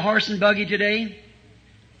driving a horse and buggy today?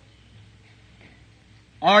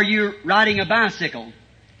 Are you riding a bicycle?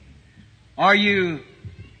 Are you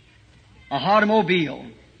a automobile?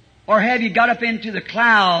 Or have you got up into the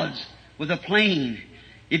clouds with a plane?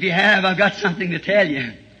 If you have, I've got something to tell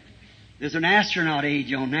you. There's an astronaut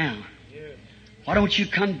age on now. Why don't you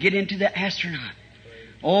come get into the astronaut?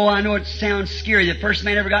 Oh, I know it sounds scary. The first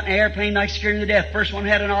man ever got in an airplane like scared him to death. First one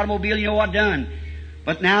had an automobile, you know what done.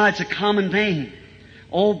 But now it's a common thing.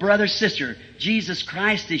 Oh, brother, sister, Jesus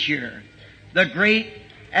Christ is here. The great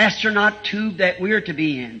astronaut tube that we're to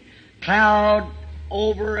be in. Cloud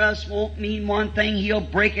over us won't mean one thing. He'll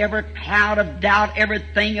break every cloud of doubt,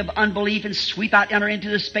 everything of unbelief, and sweep out enter into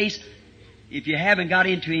the space. If you haven't got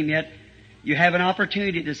into Him yet, You have an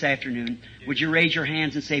opportunity this afternoon. Would you raise your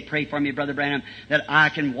hands and say, pray for me, Brother Branham, that I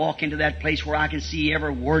can walk into that place where I can see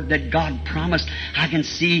every word that God promised. I can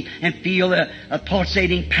see and feel a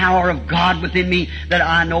pulsating power of God within me, that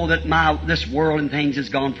I know that this world and things has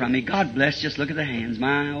gone from me. God bless. Just look at the hands.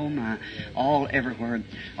 My, oh my. All everywhere.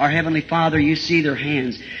 Our Heavenly Father, you see their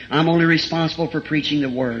hands. I'm only responsible for preaching the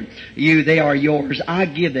Word. They are yours. I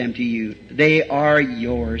give them to you. They are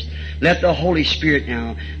yours. Let the Holy Spirit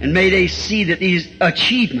now, and may they see that these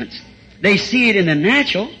achievements, they see it in the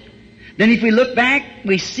natural. Then if we look back,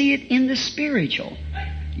 we see it in the spiritual.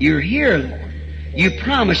 You're here, Lord. You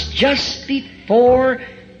promised just before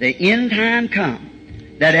the end time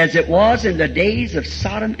come, that as it was in the days of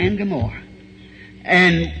Sodom and Gomorrah,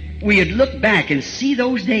 and we would look back and see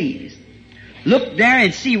those days. Look there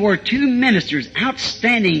and see where two ministers,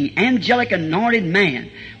 outstanding, angelic, anointed man,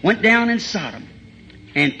 went down in Sodom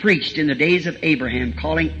and preached in the days of Abraham,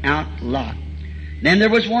 calling out Lot. Then there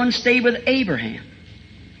was one stayed with Abraham,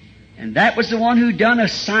 and that was the one who done a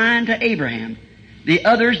sign to Abraham. The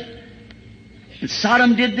others, and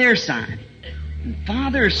Sodom did their sign. And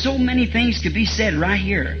Father, there's so many things could be said right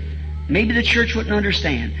here. Maybe the church wouldn't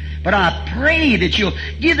understand, but I pray that you'll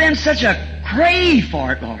give them such a crave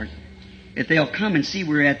for it, Lord, that they'll come and see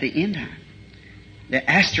we're at the end time, the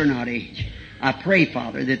astronaut age. I pray,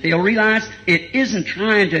 Father, that they'll realize it isn't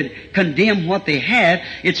trying to condemn what they have.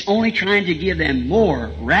 It's only trying to give them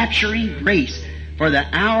more rapturing grace. For the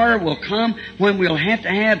hour will come when we'll have to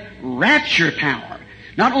have rapture power.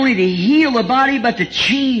 Not only to heal the body, but to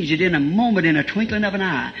change it in a moment, in a twinkling of an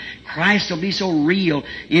eye. Christ will be so real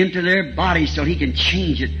into their bodies till He can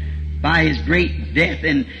change it by His great death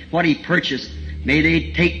and what He purchased. May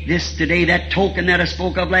they take this today, that token that I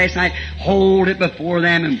spoke of last night, hold it before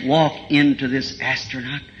them and walk into this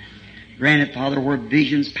astronaut. Grant it, Father, where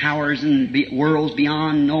visions, powers, and worlds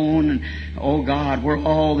beyond known, and, oh God, where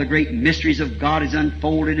all the great mysteries of God is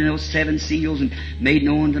unfolded in those seven seals and made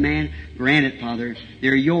known to man. Grant it, Father.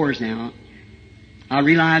 They're yours now. I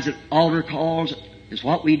realize that altar calls is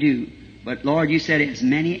what we do. But, Lord, you said as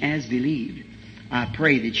many as believed. I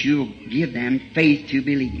pray that you'll give them faith to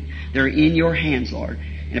believe. They're in your hands, Lord.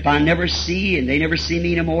 And if I never see and they never see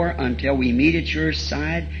me no more until we meet at your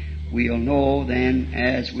side, we'll know then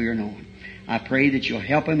as we're known. I pray that you'll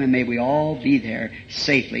help them, and may we all be there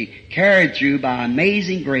safely, carried through by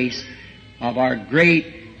amazing grace of our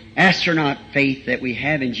great astronaut faith that we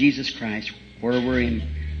have in Jesus Christ, where we're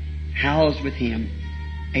housed with Him.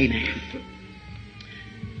 Amen.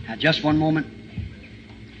 Now, just one moment.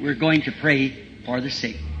 We're going to pray for the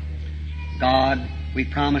sick. God, we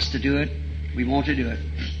promised to do it. We want to do it.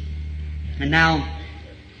 And now,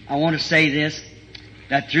 I want to say this,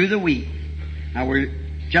 that through the week, now we're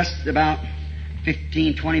just about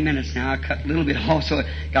 15, 20 minutes now. I cut a little bit off, so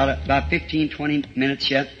got about 15, 20 minutes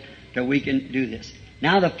yet till we can do this.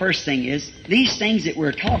 Now the first thing is, these things that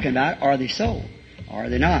we're talking about, are they so? Or are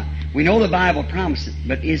they not? We know the Bible promises,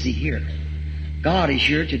 but is He here? God is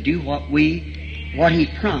here to do what He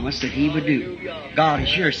promised that He would do. God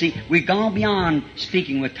is here. See, we've gone beyond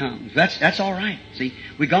speaking with tongues. That's all right. See,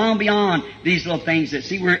 we've gone beyond these little things that,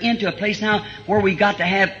 see, we're into a place now where we got to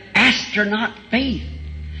have astronaut faith.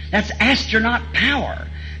 That's astronaut power.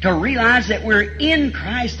 To realize that we're in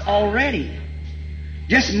Christ already.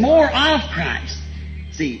 Just more of Christ.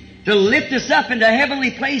 See, to lift us up into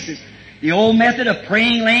heavenly places. The old method of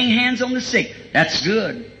praying, laying hands on the sick, that's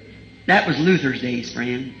good. That was Luther's days,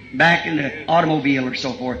 friend. Back in the automobile or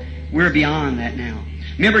so forth. We're beyond that now.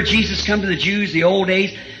 Remember Jesus come to the Jews the old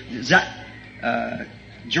days?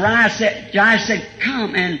 Jairus said,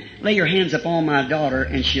 come and lay your hands upon my daughter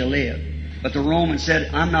and she'll live. But the Roman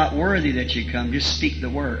said, I'm not worthy that you come. Just speak the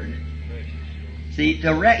word. See,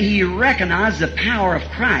 he recognized the power of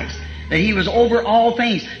Christ. That He was over all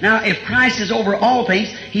things. Now, if Christ is over all things,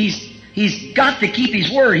 He's got to keep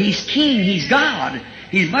His word. He's King. He's God.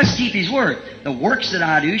 He must keep His word. The works that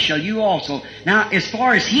I do shall you also. Now, as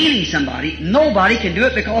far as healing somebody, nobody can do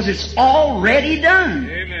it because it's already done.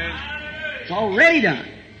 Amen. It's already done.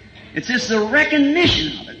 It's just the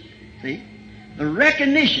recognition of it. See? The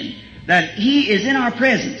recognition that He is in our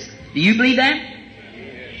presence. Do you believe that?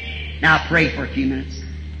 Now pray for a few minutes.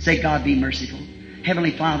 Say, God, be merciful.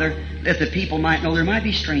 Heavenly Father, that the people might know, there might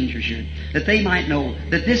be strangers here, that they might know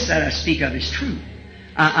that this that I speak of is true.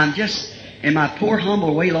 I'm just, in my poor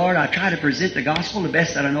humble way, Lord, I try to present the gospel the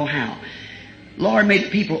best that I know how. Lord, may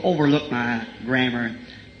the people overlook my grammar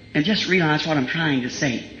and just realize what I'm trying to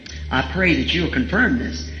say. I pray that you'll confirm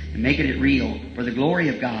this and make it real for the glory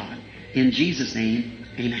of God. In Jesus' name,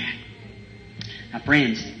 amen. Now,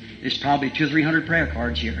 friends, there's probably 200 or 300 prayer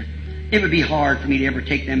cards here. It would be hard for me to ever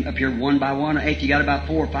take them up here one by one. If you got about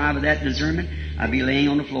 4 or 5 of that discernment, I'd be laying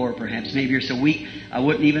on the floor perhaps. Maybe you're so weak I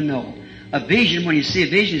wouldn't even know. A vision, when you see a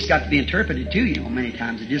vision, it's got to be interpreted too, many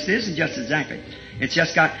times. It just isn't just exactly. It's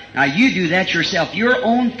just got, now you do that yourself. Your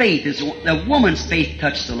own faith is, the woman's faith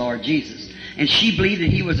touched the Lord Jesus. And she believed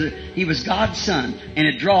that He was God's Son, and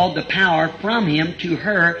it drawed the power from Him to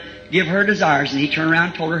her, give her desires, and He turned around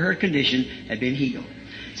and told her condition had been healed.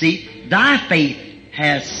 See, thy faith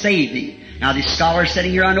has saved thee. Now these scholars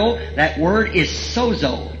sitting here, I know, that word is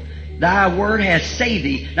sozo. Thy word has saved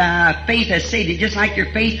thee. Thy faith has saved thee. Just like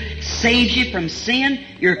your faith saves you from sin,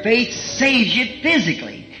 your faith saves you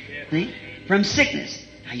physically. See? From sickness.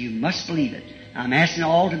 Now you must believe it. Now, I'm asking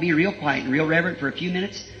all to be real quiet and real reverent for a few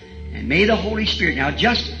minutes. And may the Holy Spirit, now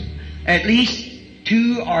just at least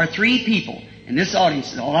 2 or 3 people in this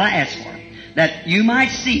audience is all I ask for, that you might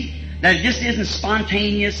see that it just isn't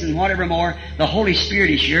spontaneous and whatever more. The Holy Spirit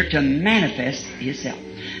is here to manifest Himself.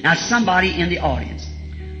 Now somebody in the audience,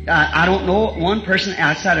 I don't know one person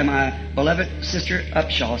outside of my beloved sister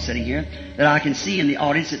Upshaw sitting here that I can see in the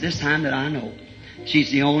audience at this time that I know. She's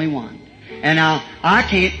the only one. And now, I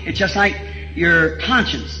can't, it's just like your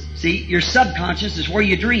conscience. See, your subconscious is where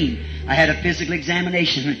you dream. I had a physical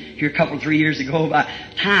examination here a couple, 3 years ago about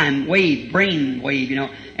time, wave, brain wave, And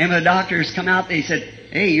when the doctors come out, they said,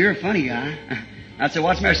 "Hey, you're a funny guy." I said,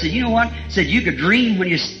 "What's the matter?" I said, "You know what?" I said, "You could dream when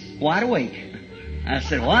you're wide awake." I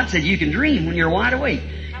said, "What?" I said, "You can dream when you're wide awake."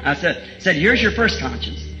 I said, "Here's your first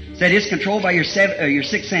conscience." Said it's controlled by your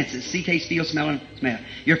 6 senses: see, taste, feel, smell, and smell.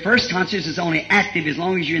 Your first conscience is only active as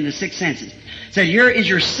long as you're in the 6 senses. Said here is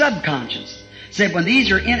your subconscious. Said when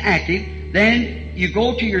these are inactive, then you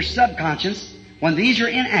go to your subconscious. When these are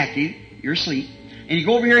inactive, you're asleep, and you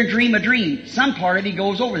go over here and dream a dream. Some part of it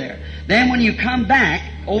goes over there. Then when you come back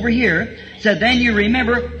over here, said then you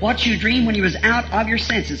remember what you dreamed when you was out of your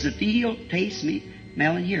senses: the feel, taste,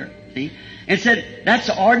 smell, and hear. See? And said that's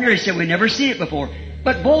the ordinary. Said we never seen it before.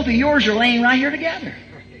 But both of yours are laying right here together.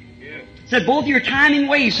 Said both of your timing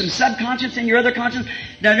waves, from subconscious and your other conscious,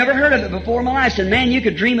 I've never heard of it before in my life. Said, man, you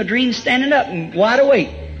could dream a dream standing up and wide awake.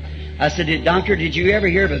 I said, Doctor, did you ever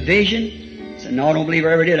hear of a vision? He said, no, I don't believe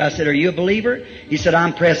I ever did. I said, are you a believer? He said,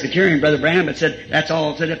 I'm Presbyterian, Brother Branham. But said, that's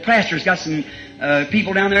all. Said, the pastor's got some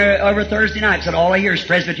people down there over Thursday night. Said, all I hear is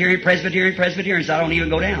Presbyterian, Presbyterian, Presbyterian. Said, I don't even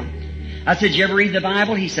go down. I said, did you ever read the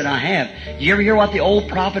Bible? He said, I have. Did you ever hear what the old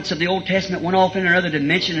prophets of the Old Testament went off in another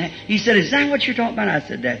dimension? He said, is that what you're talking about? I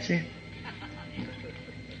said, that's it.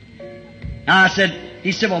 Now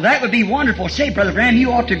he said, well, that would be wonderful. Say, Brother Branham,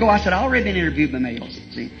 you ought to go. I said, I already been interviewed by males,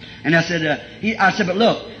 see. And I said, but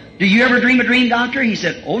look, do you ever dream a dream, Doctor? He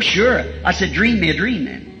said, oh, sure. I said, dream me a dream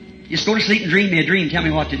then. Just go to sleep and dream me a dream. Tell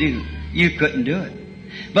me what to do. You couldn't do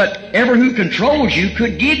it. But ever who controls you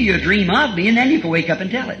could give you a dream of me, and then you can wake up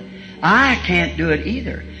and tell it. I can't do it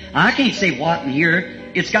either. I can't say what and here.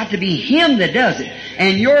 It's got to be Him that does it.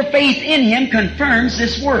 And your faith in Him confirms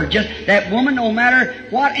this word. Just that woman, no matter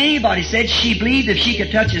what anybody said, she believed if she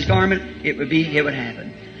could touch His garment, it would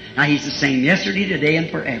happen. Now He's the same yesterday, today, and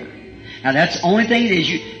forever. Now that's the only thing it is.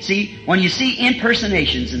 You see, when you see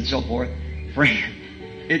impersonations and so forth, friend,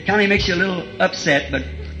 it kind of makes you a little upset, but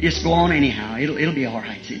just go on anyhow. It'll be all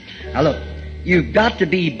right. See? Now look, you've got to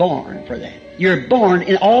be born for that. You're born,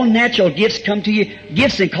 and all natural gifts come to you.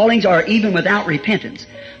 Gifts and callings are even without repentance.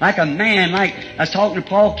 Like a man, like I was talking to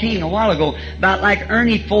Paul King a while ago about like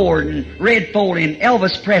Ernie Ford and Red Foley and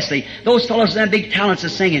Elvis Presley. Those fellows have big talents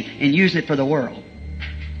of singing and using it for the world.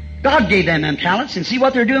 God gave them talents, and see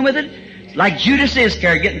what they're doing with it? Like Judas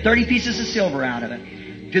Iscariot getting 30 pieces of silver out of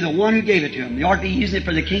it to the one who gave it to him. They ought to be using it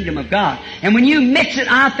for the kingdom of God. And when you mix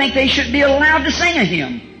it, I think they should be allowed to sing a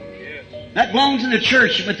hymn. That belongs in the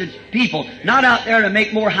church with the people, not out there to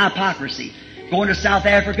make more hypocrisy. Going to South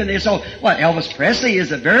Africa, they say, what, Elvis Presley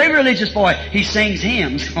is a very religious boy. He sings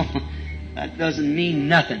hymns. That doesn't mean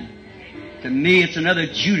nothing. To me, it's another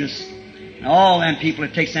Judas. And all them people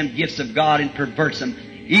that takes them gifts of God and perverts them.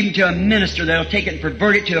 Even to a minister, they'll take it and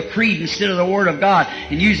pervert it to a creed instead of the Word of God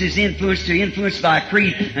and use his influence to influence by a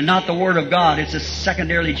creed and not the Word of God. It's a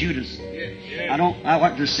secondarily Judas. I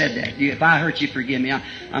wouldn't have said that. If I hurt you, forgive me.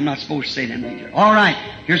 I'm not supposed to say them things. All right.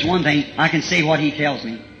 Here's one thing. I can say what He tells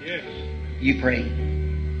me. Yes. You pray.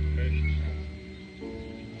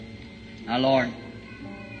 Now, Lord,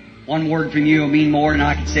 one word from You will mean more than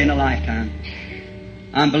I can say in a lifetime.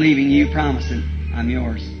 I'm believing You, promising I'm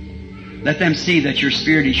Yours. Let them see that Your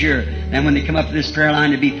Spirit is here. Then when they come up to this prayer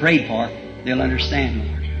line to be prayed for, they'll understand,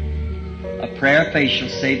 Lord. A prayer of faith shall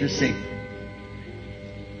save the sick.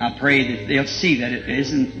 I pray that they'll see that it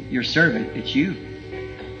isn't your servant, it's You.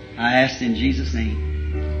 I ask in Jesus' name.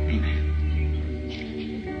 Amen.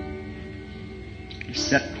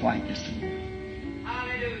 Sit quiet just a moment.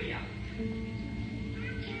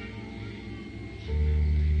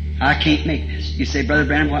 I can't make this. You say, Brother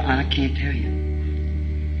Branham, well, I can't tell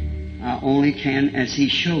you. I only can as He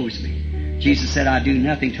shows me. Jesus said, I do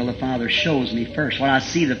nothing till the Father shows me first. What I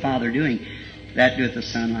see the Father doing, that doeth the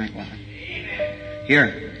Son likewise.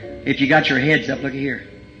 Here, if you got your heads up, look at here.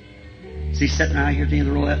 See, sitting right here at the end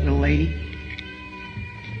of the row, that little lady?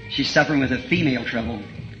 She's suffering with a female trouble,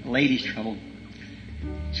 a lady's trouble.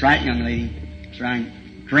 That's right, young lady. That's right.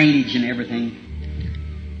 Drainage and everything.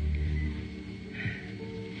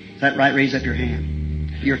 Is that right? Raise up your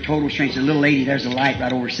hand. Your total strength. The little lady, there's a light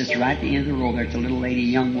right over sister, right at the end of the row. There's a little lady,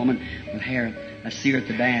 a young woman with hair. I see her at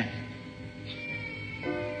the bath.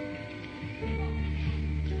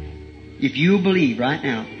 If you believe right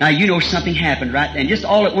now, now you know something happened right then. Just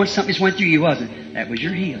all at once something just went through you, wasn't it? That was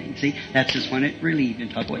your healing. See, that's just when it relieved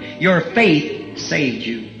and took away. Your faith saved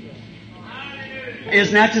you.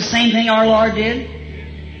 Isn't that the same thing our Lord did?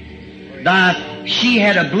 She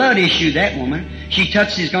had a blood issue, that woman. She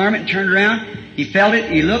touched His garment and turned around. He felt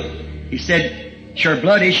it. He looked. He said, sure,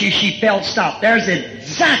 blood issue. She felt stopped. There's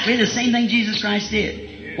exactly the same thing Jesus Christ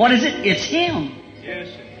did. What is it? It's Him. Yes.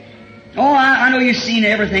 Oh, I know you've seen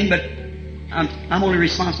everything, but I'm only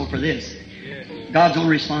responsible for this. God's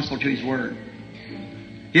only responsible to His Word.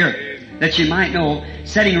 Here, that you might know,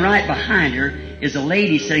 sitting right behind her is a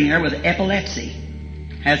lady sitting there with epilepsy.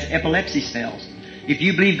 Has epilepsy spells. If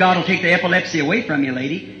you believe God will take the epilepsy away from you,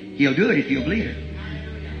 lady, He'll do it if you'll believe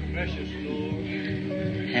it. Precious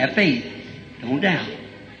Lord. Have faith. Don't doubt.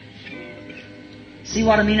 See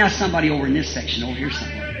what I mean? Now somebody over in this section, over here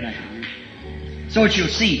somewhere. So that you'll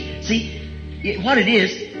see. See, what it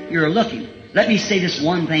is, you're looking. Let me say this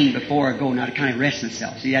one thing before I go, now to kind of rest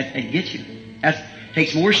myself. See, that gets you. That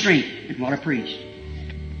takes more strength than what I preached.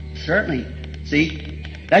 Certainly. See,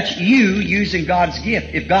 that's you using God's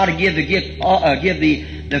gift. If God would give the gift, give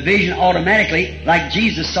the vision automatically, like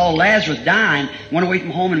Jesus saw Lazarus dying, went away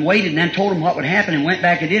from home and waited, and then told him what would happen and went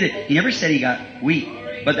back and did it. He never said he got weak.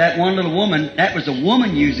 But that one little woman, that was a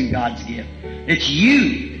woman using God's gift. It's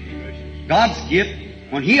you. God's gift,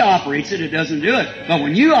 when He operates it, it doesn't do it. But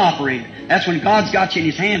when you operate it, that's when God's got you in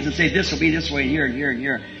His hands and say, this will be this way, here and here and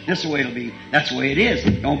here. This is the way it'll be. That's the way it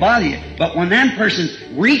is. Don't bother you. But when them persons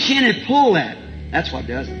reach in and pull that, that's what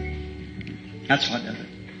does it. That's what does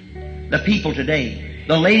it. The people today,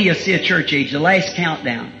 the Laodicea church age, the last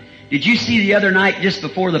countdown. Did you see the other night, just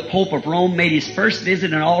before the Pope of Rome made his first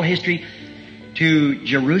visit in all history to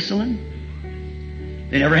Jerusalem?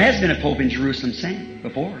 There never has been a Pope in Jerusalem since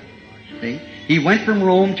before. See? He went from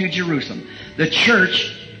Rome to Jerusalem. The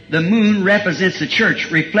church, the moon represents the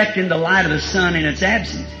church, reflecting the light of the sun in its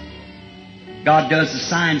absence. God does the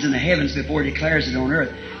signs in the heavens before He declares it on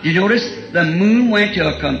earth. Did you notice? The moon went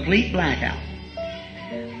to a complete blackout.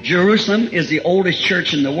 Jerusalem is the oldest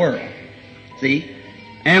church in the world. See?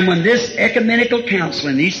 And when this ecumenical council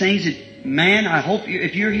and these things, man, I hope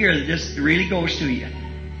if you're here that this really goes to you.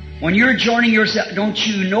 When you're joining yourself, don't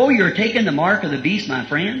you know you're taking the mark of the beast, my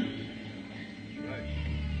friend?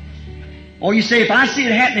 Oh, you say, if I see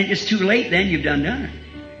it happening, it's too late, then you've done it.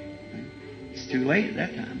 It's too late at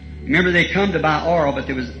that time. Remember, they come to buy oil, but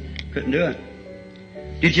couldn't do it.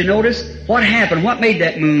 Did you notice what happened? What made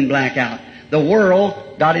that moon black out? The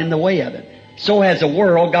world got in the way of it. So has the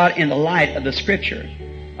world got in the light of the Scripture.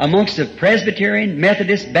 Amongst the Presbyterian,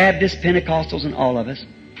 Methodist, Baptist, Pentecostals, and all of us.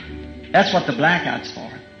 That's what the blackout's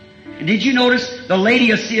for. And did you notice the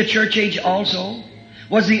Laodicea church age also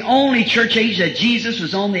was the only church age that Jesus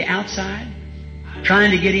was on the outside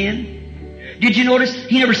trying to get in? Did you notice?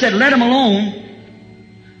 He never said, let them alone.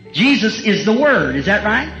 Jesus is the Word. Is that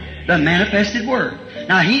right? The manifested Word.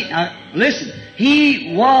 Now listen,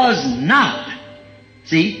 He was not.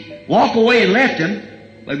 See, walk away and left him,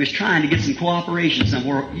 but He was trying to get some cooperation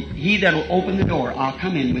somewhere. He that'll open the door, I'll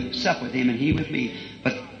come in with sup with him and he with me.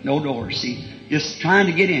 But no door, see. Just trying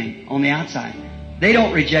to get in on the outside. They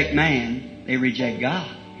don't reject man, they reject God.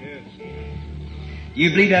 Yes. You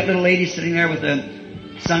believe that little lady sitting there with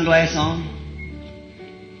the sunglasses on?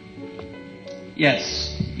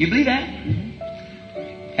 Yes. You believe that?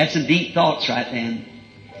 Had some deep thoughts right then.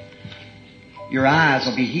 Your eyes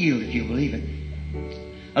will be healed if you believe it.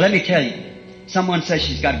 Now, let me tell you. Someone says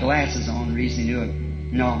she's got glasses on, the reason you do it.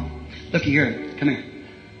 No. Look here. Come here.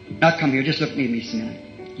 Not come here. Just look at me a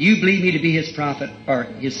minute. You believe me to be His prophet or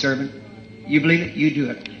His servant? You believe it? You do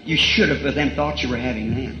it. You should have with them thoughts you were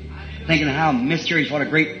having then. Thinking of how mysterious, what a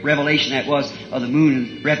great revelation that was of the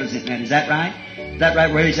moon representing that. Is that right? Is that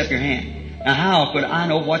right? Raise up your hand. Now how could I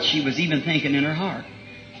know what she was even thinking in her heart?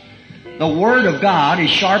 The Word of God is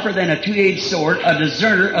sharper than a two-edged sword, a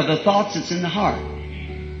discerner of the thoughts that's in the heart.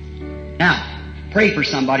 Now, pray for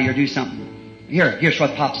somebody or do something. Here's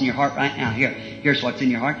what pops in your heart right now. Here's what's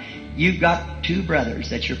in your heart. You've got 2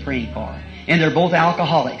 brothers that you're praying for. And they're both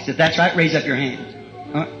alcoholics. If that's right, raise up your hands.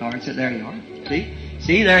 All right, so there you are.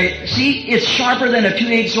 See, it's sharper than a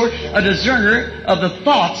 2-edged sword, a discerner of the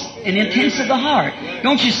thoughts and intents of the heart.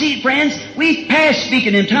 Don't you see, friends? We've passed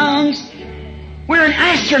speaking in tongues. We're in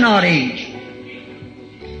astronaut age.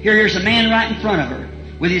 Here's a man right in front of her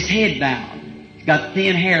with his head bowed. He's got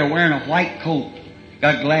thin hair, wearing a white coat,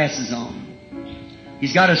 got glasses on.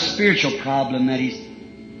 He's got a spiritual problem that he's...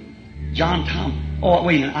 John Tom. Oh,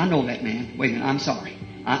 wait a minute. I know that man. Wait a minute. I'm sorry.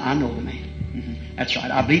 I know the man. That's right.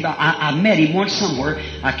 I believe I met him once somewhere.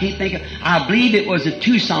 I can't think of... I believe it was at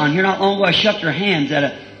Tucson. Here not long ago, I shook her hands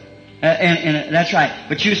at that's right.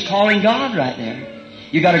 But you was calling God right there.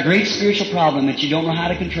 You got a great spiritual problem that you don't know how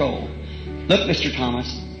to control. Look, Mr.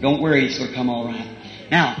 Thomas, don't worry. It's going to come all right.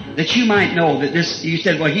 Now, that you might know that this... You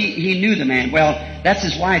said, well, he knew the man. Well, that's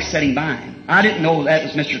his wife sitting by him. I didn't know that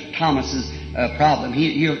was Mr. Thomas's problem.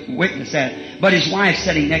 He witnessed that. But his wife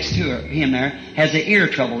sitting next to him there has the ear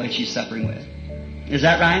trouble that she's suffering with. Is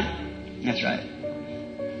that right? That's right.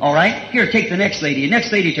 All right. Here, take the next lady.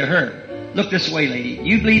 Next lady to her. Look this way, lady.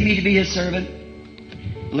 You believe me to be His servant?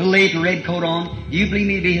 A little lady with a red coat on. Do you believe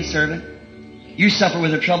me to be His servant? You suffer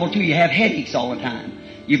with a trouble too. You have headaches all the time.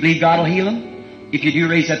 You believe God will heal them? If you do,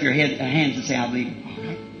 raise up your hands and say, I believe. All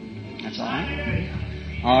right. That's all right.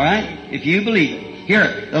 All right. If you believe.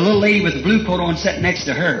 Here, the little lady with the blue coat on sitting next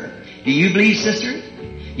to her. Do you believe, sister?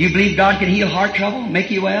 You believe God can heal heart trouble,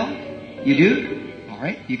 make you well? You do? All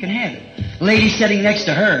right, you can have it. Lady sitting next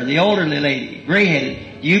to her, the elderly lady,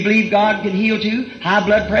 gray-headed. Do you believe God can heal too? High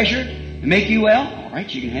blood pressure, and make you well? All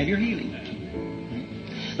right, you can have your healing.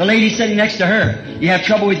 The lady sitting next to her, you have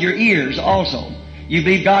trouble with your ears also. You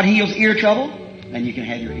believe God heals ear trouble? Then you can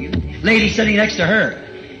have your healing. Lady sitting next to her,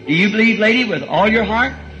 do you believe, lady, with all your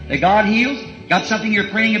heart that God heals? Got something you're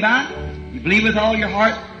praying about? You believe with all your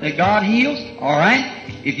heart that God heals? All right.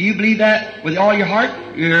 If you believe that with all your heart,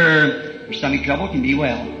 your stomach trouble can be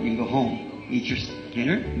well. You can go home, eat your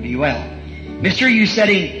dinner, and be well. Mister, you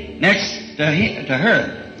sitting next to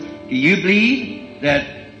her, do you believe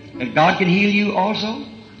that God can heal you also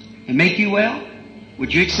and make you well?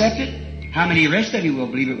 Would you accept it? How many rest of you will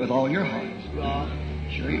believe it with all your heart?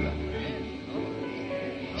 Sure you will.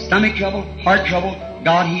 Stomach trouble, heart trouble,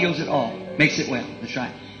 God heals it all. Makes it well. That's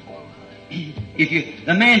right.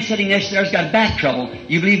 The man sitting next to there's got back trouble.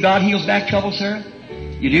 You believe God heals back trouble, sir?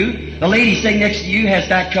 You do? The lady sitting next to you has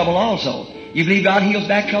back trouble also. You believe God heals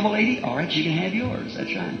back trouble, lady? All right, you can have yours.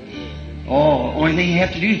 That's right. Oh, only thing you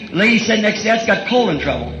have to do, the lady sitting next to that's got colon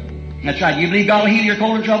trouble. That's right. You believe God will heal your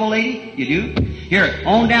colon trouble, lady? You do? Here,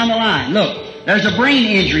 on down the line. Look, there's a brain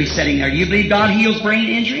injury sitting there. You believe God heals brain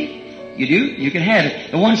injury? You do? You can have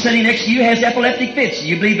it. The one sitting next to you has epileptic fits.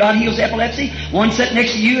 You believe God heals epilepsy? One sitting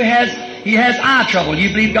next to you has eye trouble. You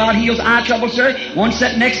believe God heals eye trouble, sir? One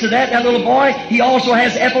sitting next to that little boy, he also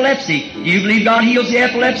has epilepsy. Do you believe God heals the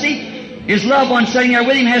epilepsy? His loved one sitting there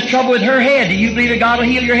with him has trouble with her head. Do you believe that God will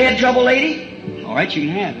heal your head trouble, lady? All right, you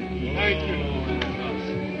can have it. Thank you, Lord.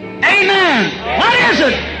 Amen. What is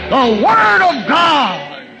it? The Word of God.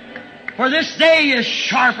 For this day is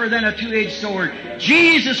sharper than a 2-edged sword.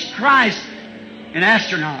 Jesus Christ, an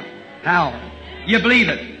astronaut power. You believe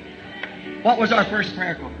it? What was our first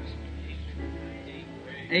prayer cards?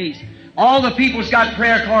 A's. All the people's got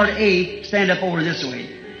prayer card A. Stand up over this way.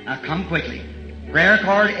 Now come quickly. Prayer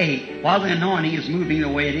card A. While the anointing is moving the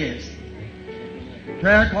way it is.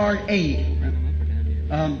 Prayer card A.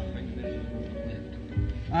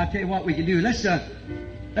 I'll tell you what we can do. Let's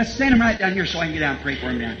stand them right down here so I can get down and pray for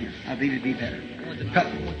them down here. I believe it'd be better.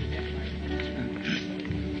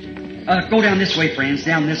 Go down this way, friends.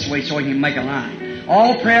 Down this way so we can make a line.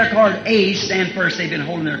 All prayer card A stand first. They've been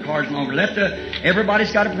holding their cards longer.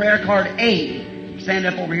 Everybody's got a prayer card A. Stand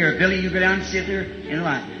up over here. Billy, you go down and sit there in the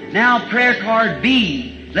line. Now prayer card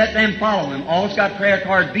B. Let them follow them. All's got prayer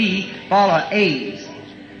card B. Follow A's.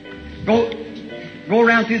 Go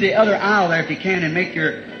around through the other aisle there if you can and make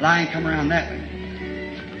your line come around that way.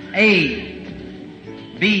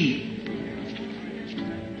 A, B.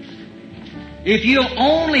 If you'll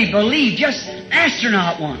only believe, just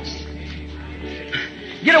astronaut once.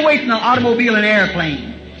 Get away from the automobile and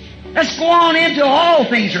airplane. Let's go on into all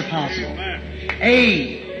things are possible.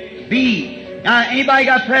 A, B. Now, anybody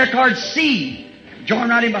got prayer card C? Join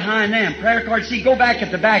right in behind them. Prayer card C. Go back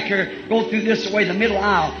at the back here. Go through this way, the middle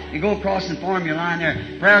aisle, and go across and form your line there.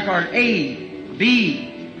 Prayer card A,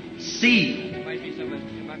 B, C.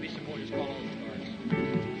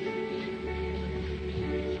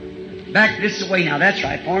 Back this way now. That's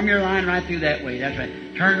right. Form your line right through that way. That's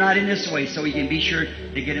right. Turn right in this way so you can be sure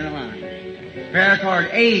to get in the line. Prayer card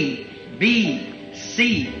A, B,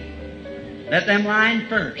 C. Let them line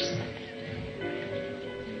first.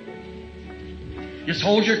 Just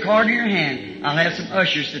hold your card in your hand. I'll have some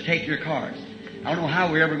ushers to take your cards. I don't know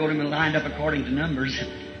how we're ever going to be lined up according to numbers.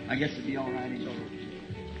 I guess it'd be all right.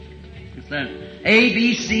 What's that? A,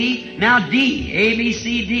 B, C. Now D. A, B,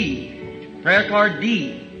 C, D. Prayer card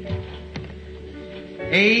D.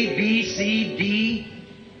 A, B, C, D.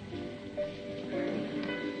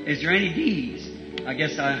 Is there any D's? I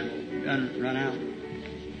guess I done run out.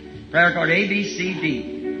 Prayer card A, B, C,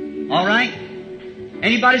 D. All right?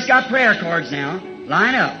 Anybody's got prayer cards now?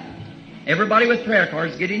 Line up. Everybody with prayer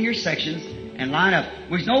cards, get in your sections and line up.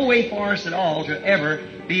 There's no way for us at all to ever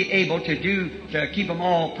be able to keep them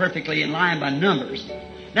all perfectly in line by numbers.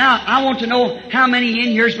 Now, I want to know how many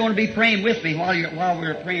in here is going to be praying with me while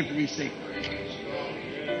we're praying for these sick.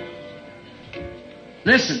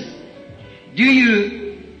 Listen,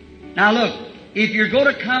 now look, if you're going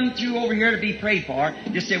to come through over here to be prayed for,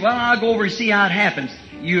 just say, well, I'll go over and see how it happens.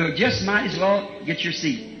 You just might as well get your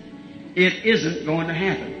seat. It isn't going to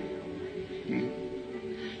happen.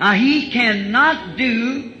 Now, He cannot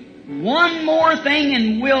do one more thing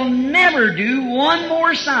and will never do one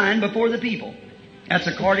more sign before the people. That's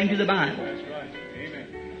according to the Bible. That's right.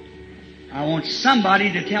 Amen. I want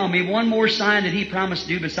somebody to tell me one more sign that He promised to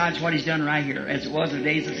do besides what He's done right here, as it was in the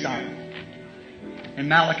days of Sodom. And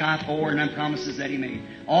Malachi 4 and them promises that He made.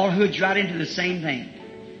 All hoods right into the same thing.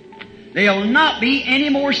 There'll not be any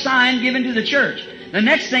more sign given to the church. The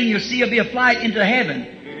next thing you'll see will be a flight into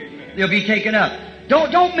heaven. They'll be taken up.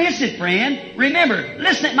 Don't miss it, friend. Remember,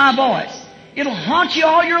 listen at my voice. It'll haunt you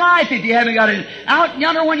all your life if you haven't got it. Out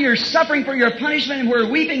yonder when you're suffering for your punishment and we're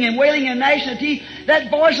weeping and wailing and gnashing of teeth, that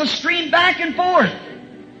voice will stream back and forth.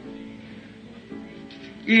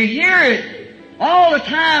 You hear it all the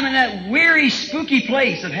time in that weary, spooky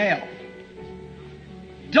place of hell.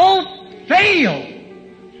 Don't fail.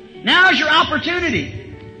 Now's your opportunity.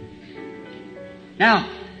 Now,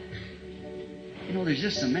 there's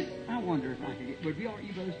just some... I wonder if I could get... Would you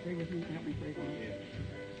brothers pray with me? Help me pray for me?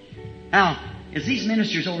 Now, as these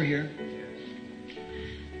ministers over here,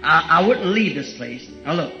 I wouldn't leave this place.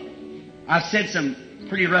 Now look, I've said some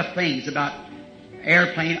pretty rough things about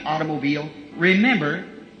airplane, automobile. Remember,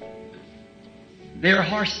 they're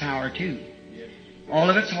horsepower too. All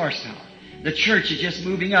of it's horsepower. The church is just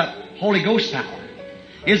moving up. Holy Ghost power.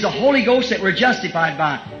 It's the Holy Ghost that we're justified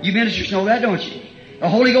by. You ministers know that, don't you? The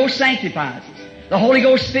Holy Ghost sanctifies us. The Holy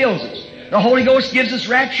Ghost fills us. The Holy Ghost gives us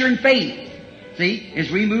rapture and faith. See, as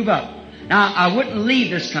we move up. Now, I wouldn't leave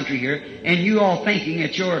this country here, and you all thinking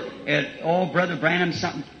that Brother Branham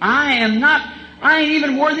something. I ain't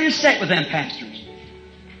even worthy to sit with them pastors.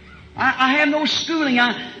 I have no schooling.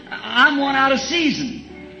 I'm one out of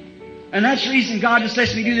season. And that's the reason God just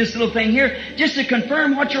lets me do this little thing here, just to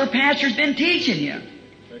confirm what your pastor's been teaching you.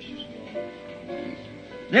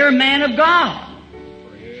 They're a man of God.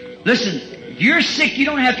 Listen, if you're sick, you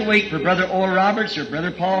don't have to wait for Brother Oral Roberts or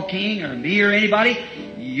Brother Paul King or me or anybody.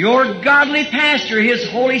 Your godly pastor, His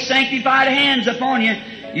holy sanctified hands upon you.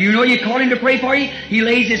 You know you call Him to pray for you. He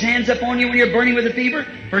lays His hands upon you when you're burning with a fever.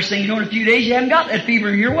 First thing you know, in a few days you haven't got that fever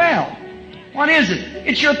and you're well. What is it?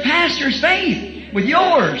 It's your pastor's faith with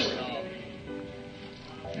yours.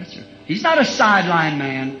 That's right. He's not a sideline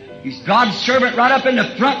man. He's God's servant right up in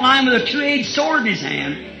the front line with a two-edged sword in his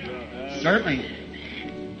hand. Certainly.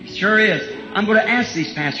 He sure is. I'm going to ask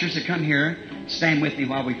these pastors to come here, stand with me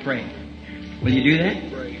while we pray. Will you do that?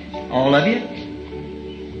 All of you?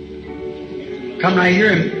 Come right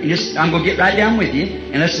here and I'm going to get right down with you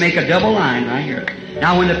and let's make a double line right here.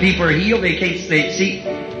 Now when the people are healed, they can't see.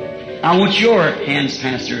 I want your hands,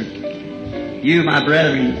 Pastor. You, my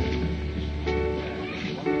brethren.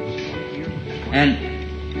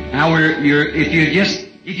 And now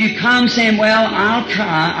if you come saying, well, I'll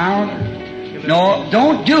try, no,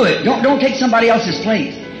 don't do it. Don't take somebody else's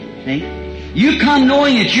place. See? You come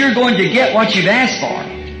knowing that you're going to get what you've asked for.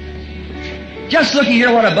 Just look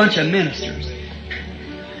here, what a bunch of ministers.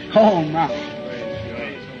 Oh my.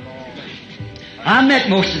 I met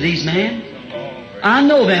most of these men. I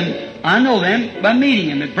know them by meeting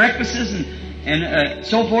them at breakfasts and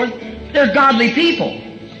so forth. They're godly people.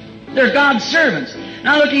 They're God's servants.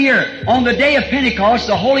 Now look here. On the day of Pentecost,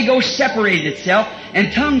 the Holy Ghost separated itself,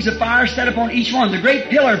 and tongues of fire set upon each one. The great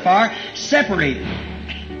pillar of fire separated.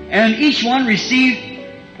 And each one received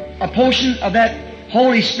a portion of that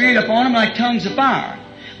Holy Spirit upon them like tongues of fire.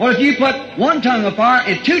 Well, if you put one tongue of fire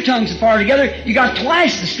and two tongues of fire together, you got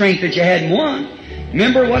twice the strength that you had in one.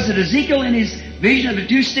 Remember, was it Ezekiel in his Vision of the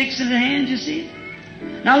two sticks in the hand, you see?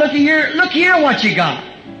 Now look here what you got.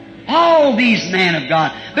 All these men of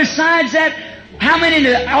God. Besides that, how many in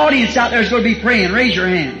the audience out there is going to be praying? Raise your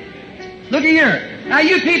hand. Look here. Now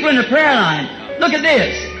you people in the prayer line, look at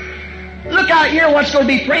this. Look out here what's going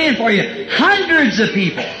to be praying for you. Hundreds of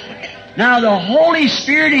people. Now the Holy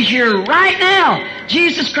Spirit is here right now.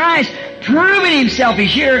 Jesus Christ proving Himself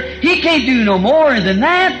He's here. He can't do no more than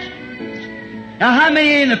that. Now how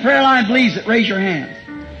many in the prayer line believes it? Raise your hands.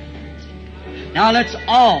 Now let's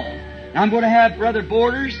all. Now I'm going to have Brother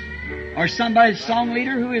Borders or somebody's song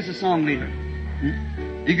leader. Who is the song leader?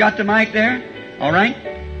 You got the mic there? All right.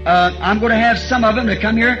 I'm going to have some of them to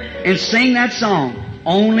come here and sing that song.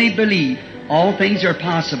 Only believe. All things are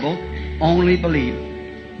possible. Only believe.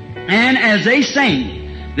 And as they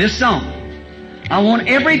sing this song, I want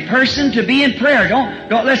every person to be in prayer.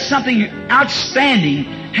 Don't let something outstanding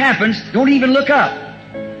happens. Don't even look up.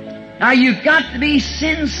 Now you've got to be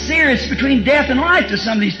sincere. It's between death and life to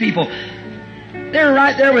some of these people. They're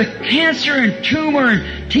right there with cancer and tumor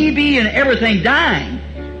and TB and everything dying.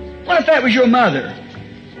 What if that was your mother?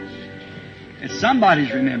 It's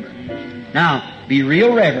somebody's remembered. Now, be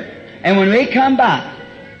real reverent. And when they come by,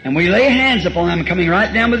 and we lay hands upon them, coming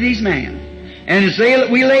right down with these men, and as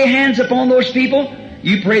we lay hands upon those people,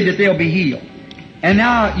 you pray that they'll be healed. And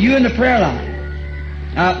now, you in the prayer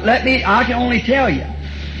line. Now, I can only tell you.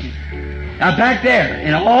 Now, back there,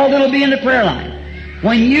 and all that'll be in the prayer line,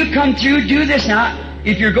 when you come through, do this now.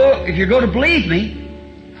 If you're going to believe me,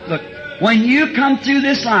 look, when you come through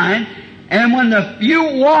this line, and when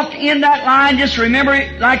you walk in that line, just remember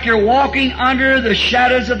it like you're walking under the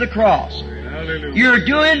shadows of the cross.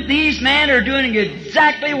 Hallelujah. These men are doing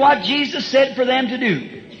exactly what Jesus said for them to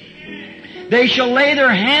do. They shall lay their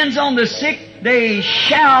hands on the sick, they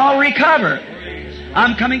shall recover.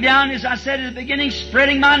 I'm coming down, as I said at the beginning,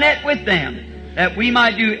 spreading my net with them, that we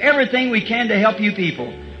might do everything we can to help you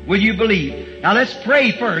people. Will you believe? Now let's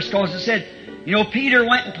pray first, because it said, Peter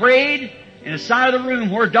went and prayed in the side of the room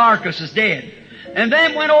where Dorcas was dead. And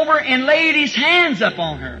then went over and laid his hands up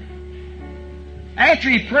on her. After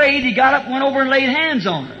he prayed, he got up and went over and laid hands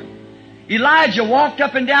on her. Elijah walked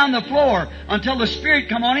up and down the floor until the Spirit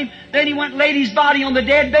come on him. Then he went and laid his body on the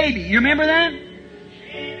dead baby. You remember that?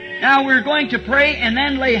 Now we're going to pray and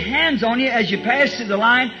then lay hands on you as you pass through the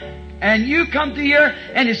line. And you come through here,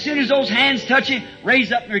 and as soon as those hands touch you,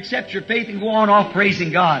 raise up and accept your faith and go on off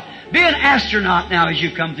praising God. Be an astronaut now as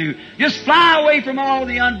you come through. Just fly away from all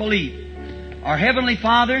the unbelief. Our Heavenly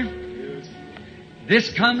Father,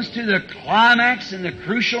 this comes to the climax and the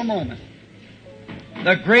crucial moment.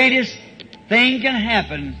 The greatest thing can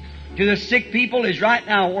happen to the sick people is right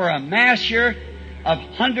now where a mass here of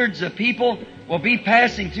hundreds of people will be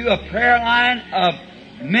passing through a prayer line of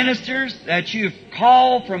ministers that you've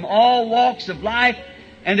called from all walks of life,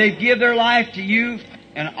 and they give their life to you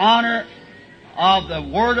in honor of the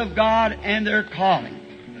Word of God and their calling.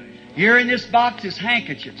 Here in this box is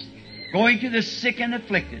handkerchiefs going to the sick and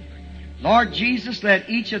afflicted. Lord Jesus, let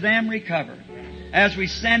each of them recover as we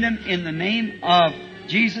send them in the name of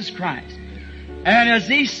Jesus Christ. And as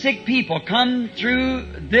these sick people come through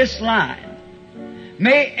this line,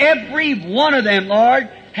 may every one of them, Lord,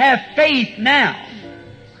 have faith now.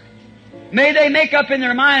 May they make up in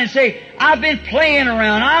their mind and say, I've been playing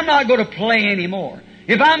around. I'm not going to play anymore.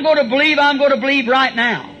 If I'm going to believe, I'm going to believe right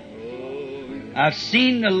now. I've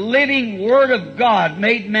seen the living Word of God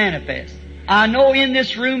made manifest. I know in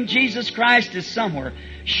this room Jesus Christ is somewhere.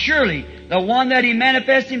 Surely the one that He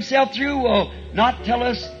manifests Himself through will not tell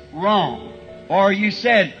us wrong. For you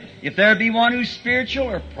said, if there be one who's spiritual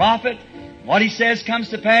or prophet, what He says comes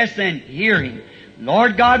to pass, then hear Him.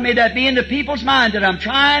 Lord God, may that be in the people's mind that I'm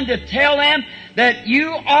trying to tell them that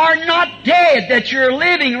you are not dead, that you're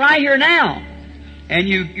living right here now. And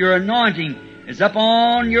your anointing is up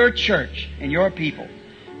on your church and your people.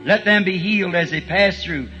 Let them be healed as they pass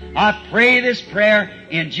through. I pray this prayer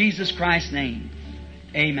in Jesus Christ's name.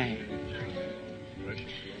 Amen.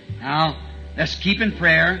 Now, let's keep in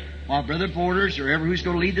prayer while Brother Borders or whoever who's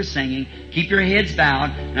going to lead the singing, keep your heads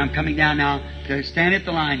bowed, and I'm coming down now to stand at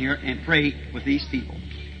the line here and pray with these people.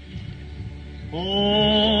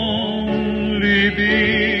 Only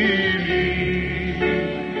believe.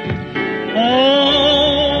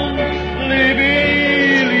 Only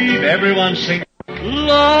believe. Everyone sing.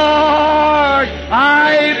 Lord,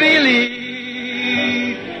 I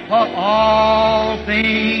believe all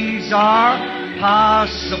things are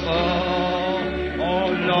possible. Oh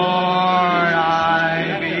Lord,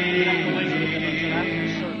 I believe.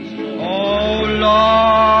 Oh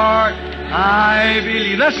Lord, I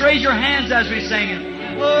believe. Let's raise your hands as we sing it.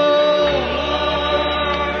 Oh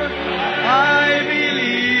Lord, I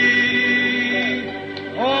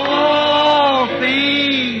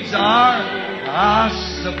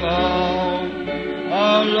possible.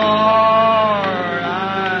 Oh Lord,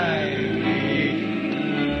 I believe.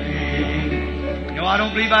 No, I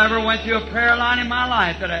don't believe I ever went through a prayer line in my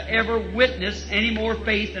life that I ever witnessed any more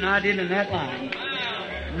faith than I did in that line.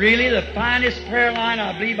 Really, the finest prayer line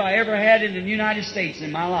I believe I ever had in the United States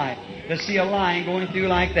in my life, to see a line going through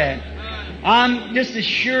like that. I'm just as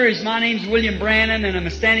sure as my name's William Branham and I'm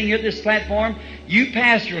standing here at this platform, you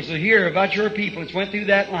pastors will hear about your people that went through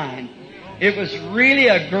that line. It was really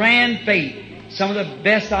a grand faith. Some of the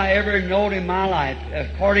best I ever known in my life,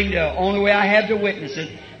 according to the only way I have to witness it,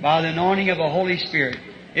 by the anointing of the Holy Spirit.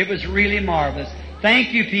 It was really marvelous.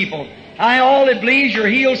 Thank you, people. All that believes you're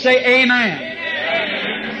healed, say amen.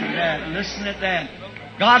 Listen at that.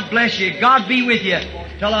 God bless you. God be with you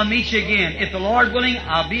till I meet you again. If the Lord willing,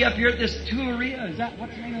 I'll be up here at this Tullaria. Is that,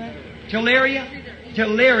 what's the name of that?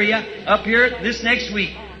 Tullaria up here this next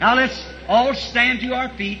week. Now let's all stand to our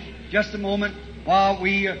feet just a moment while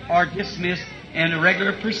we are dismissed in a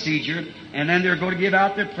regular procedure. And then they're going to give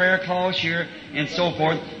out their prayer calls here and so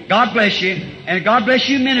forth. God bless you. And God bless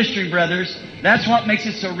you ministering brothers. That's what makes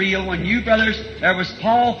it so real. When you brothers, there was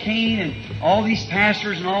Paul Kane and all these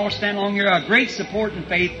pastors and all stand along here, a great support in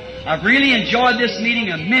faith. I've really enjoyed this meeting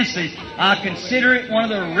immensely. I consider it one of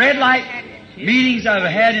the red light meetings I've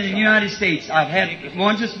had in the United States. I've had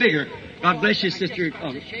one just bigger. God bless you, Sister.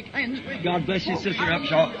 God bless you, Sister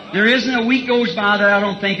Upshaw. There isn't a week goes by that I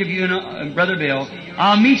don't think of you and Brother Bill.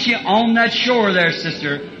 I'll meet you on that shore there,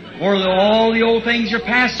 Sister, where all the old things are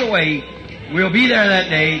passed away. We'll be there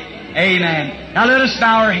that day. Amen. Now let us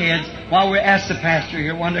bow our heads while we ask the pastor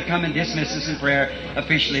here, one to come and dismiss us in prayer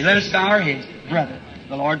officially. Let us bow our heads. Brother,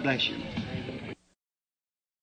 the Lord bless you.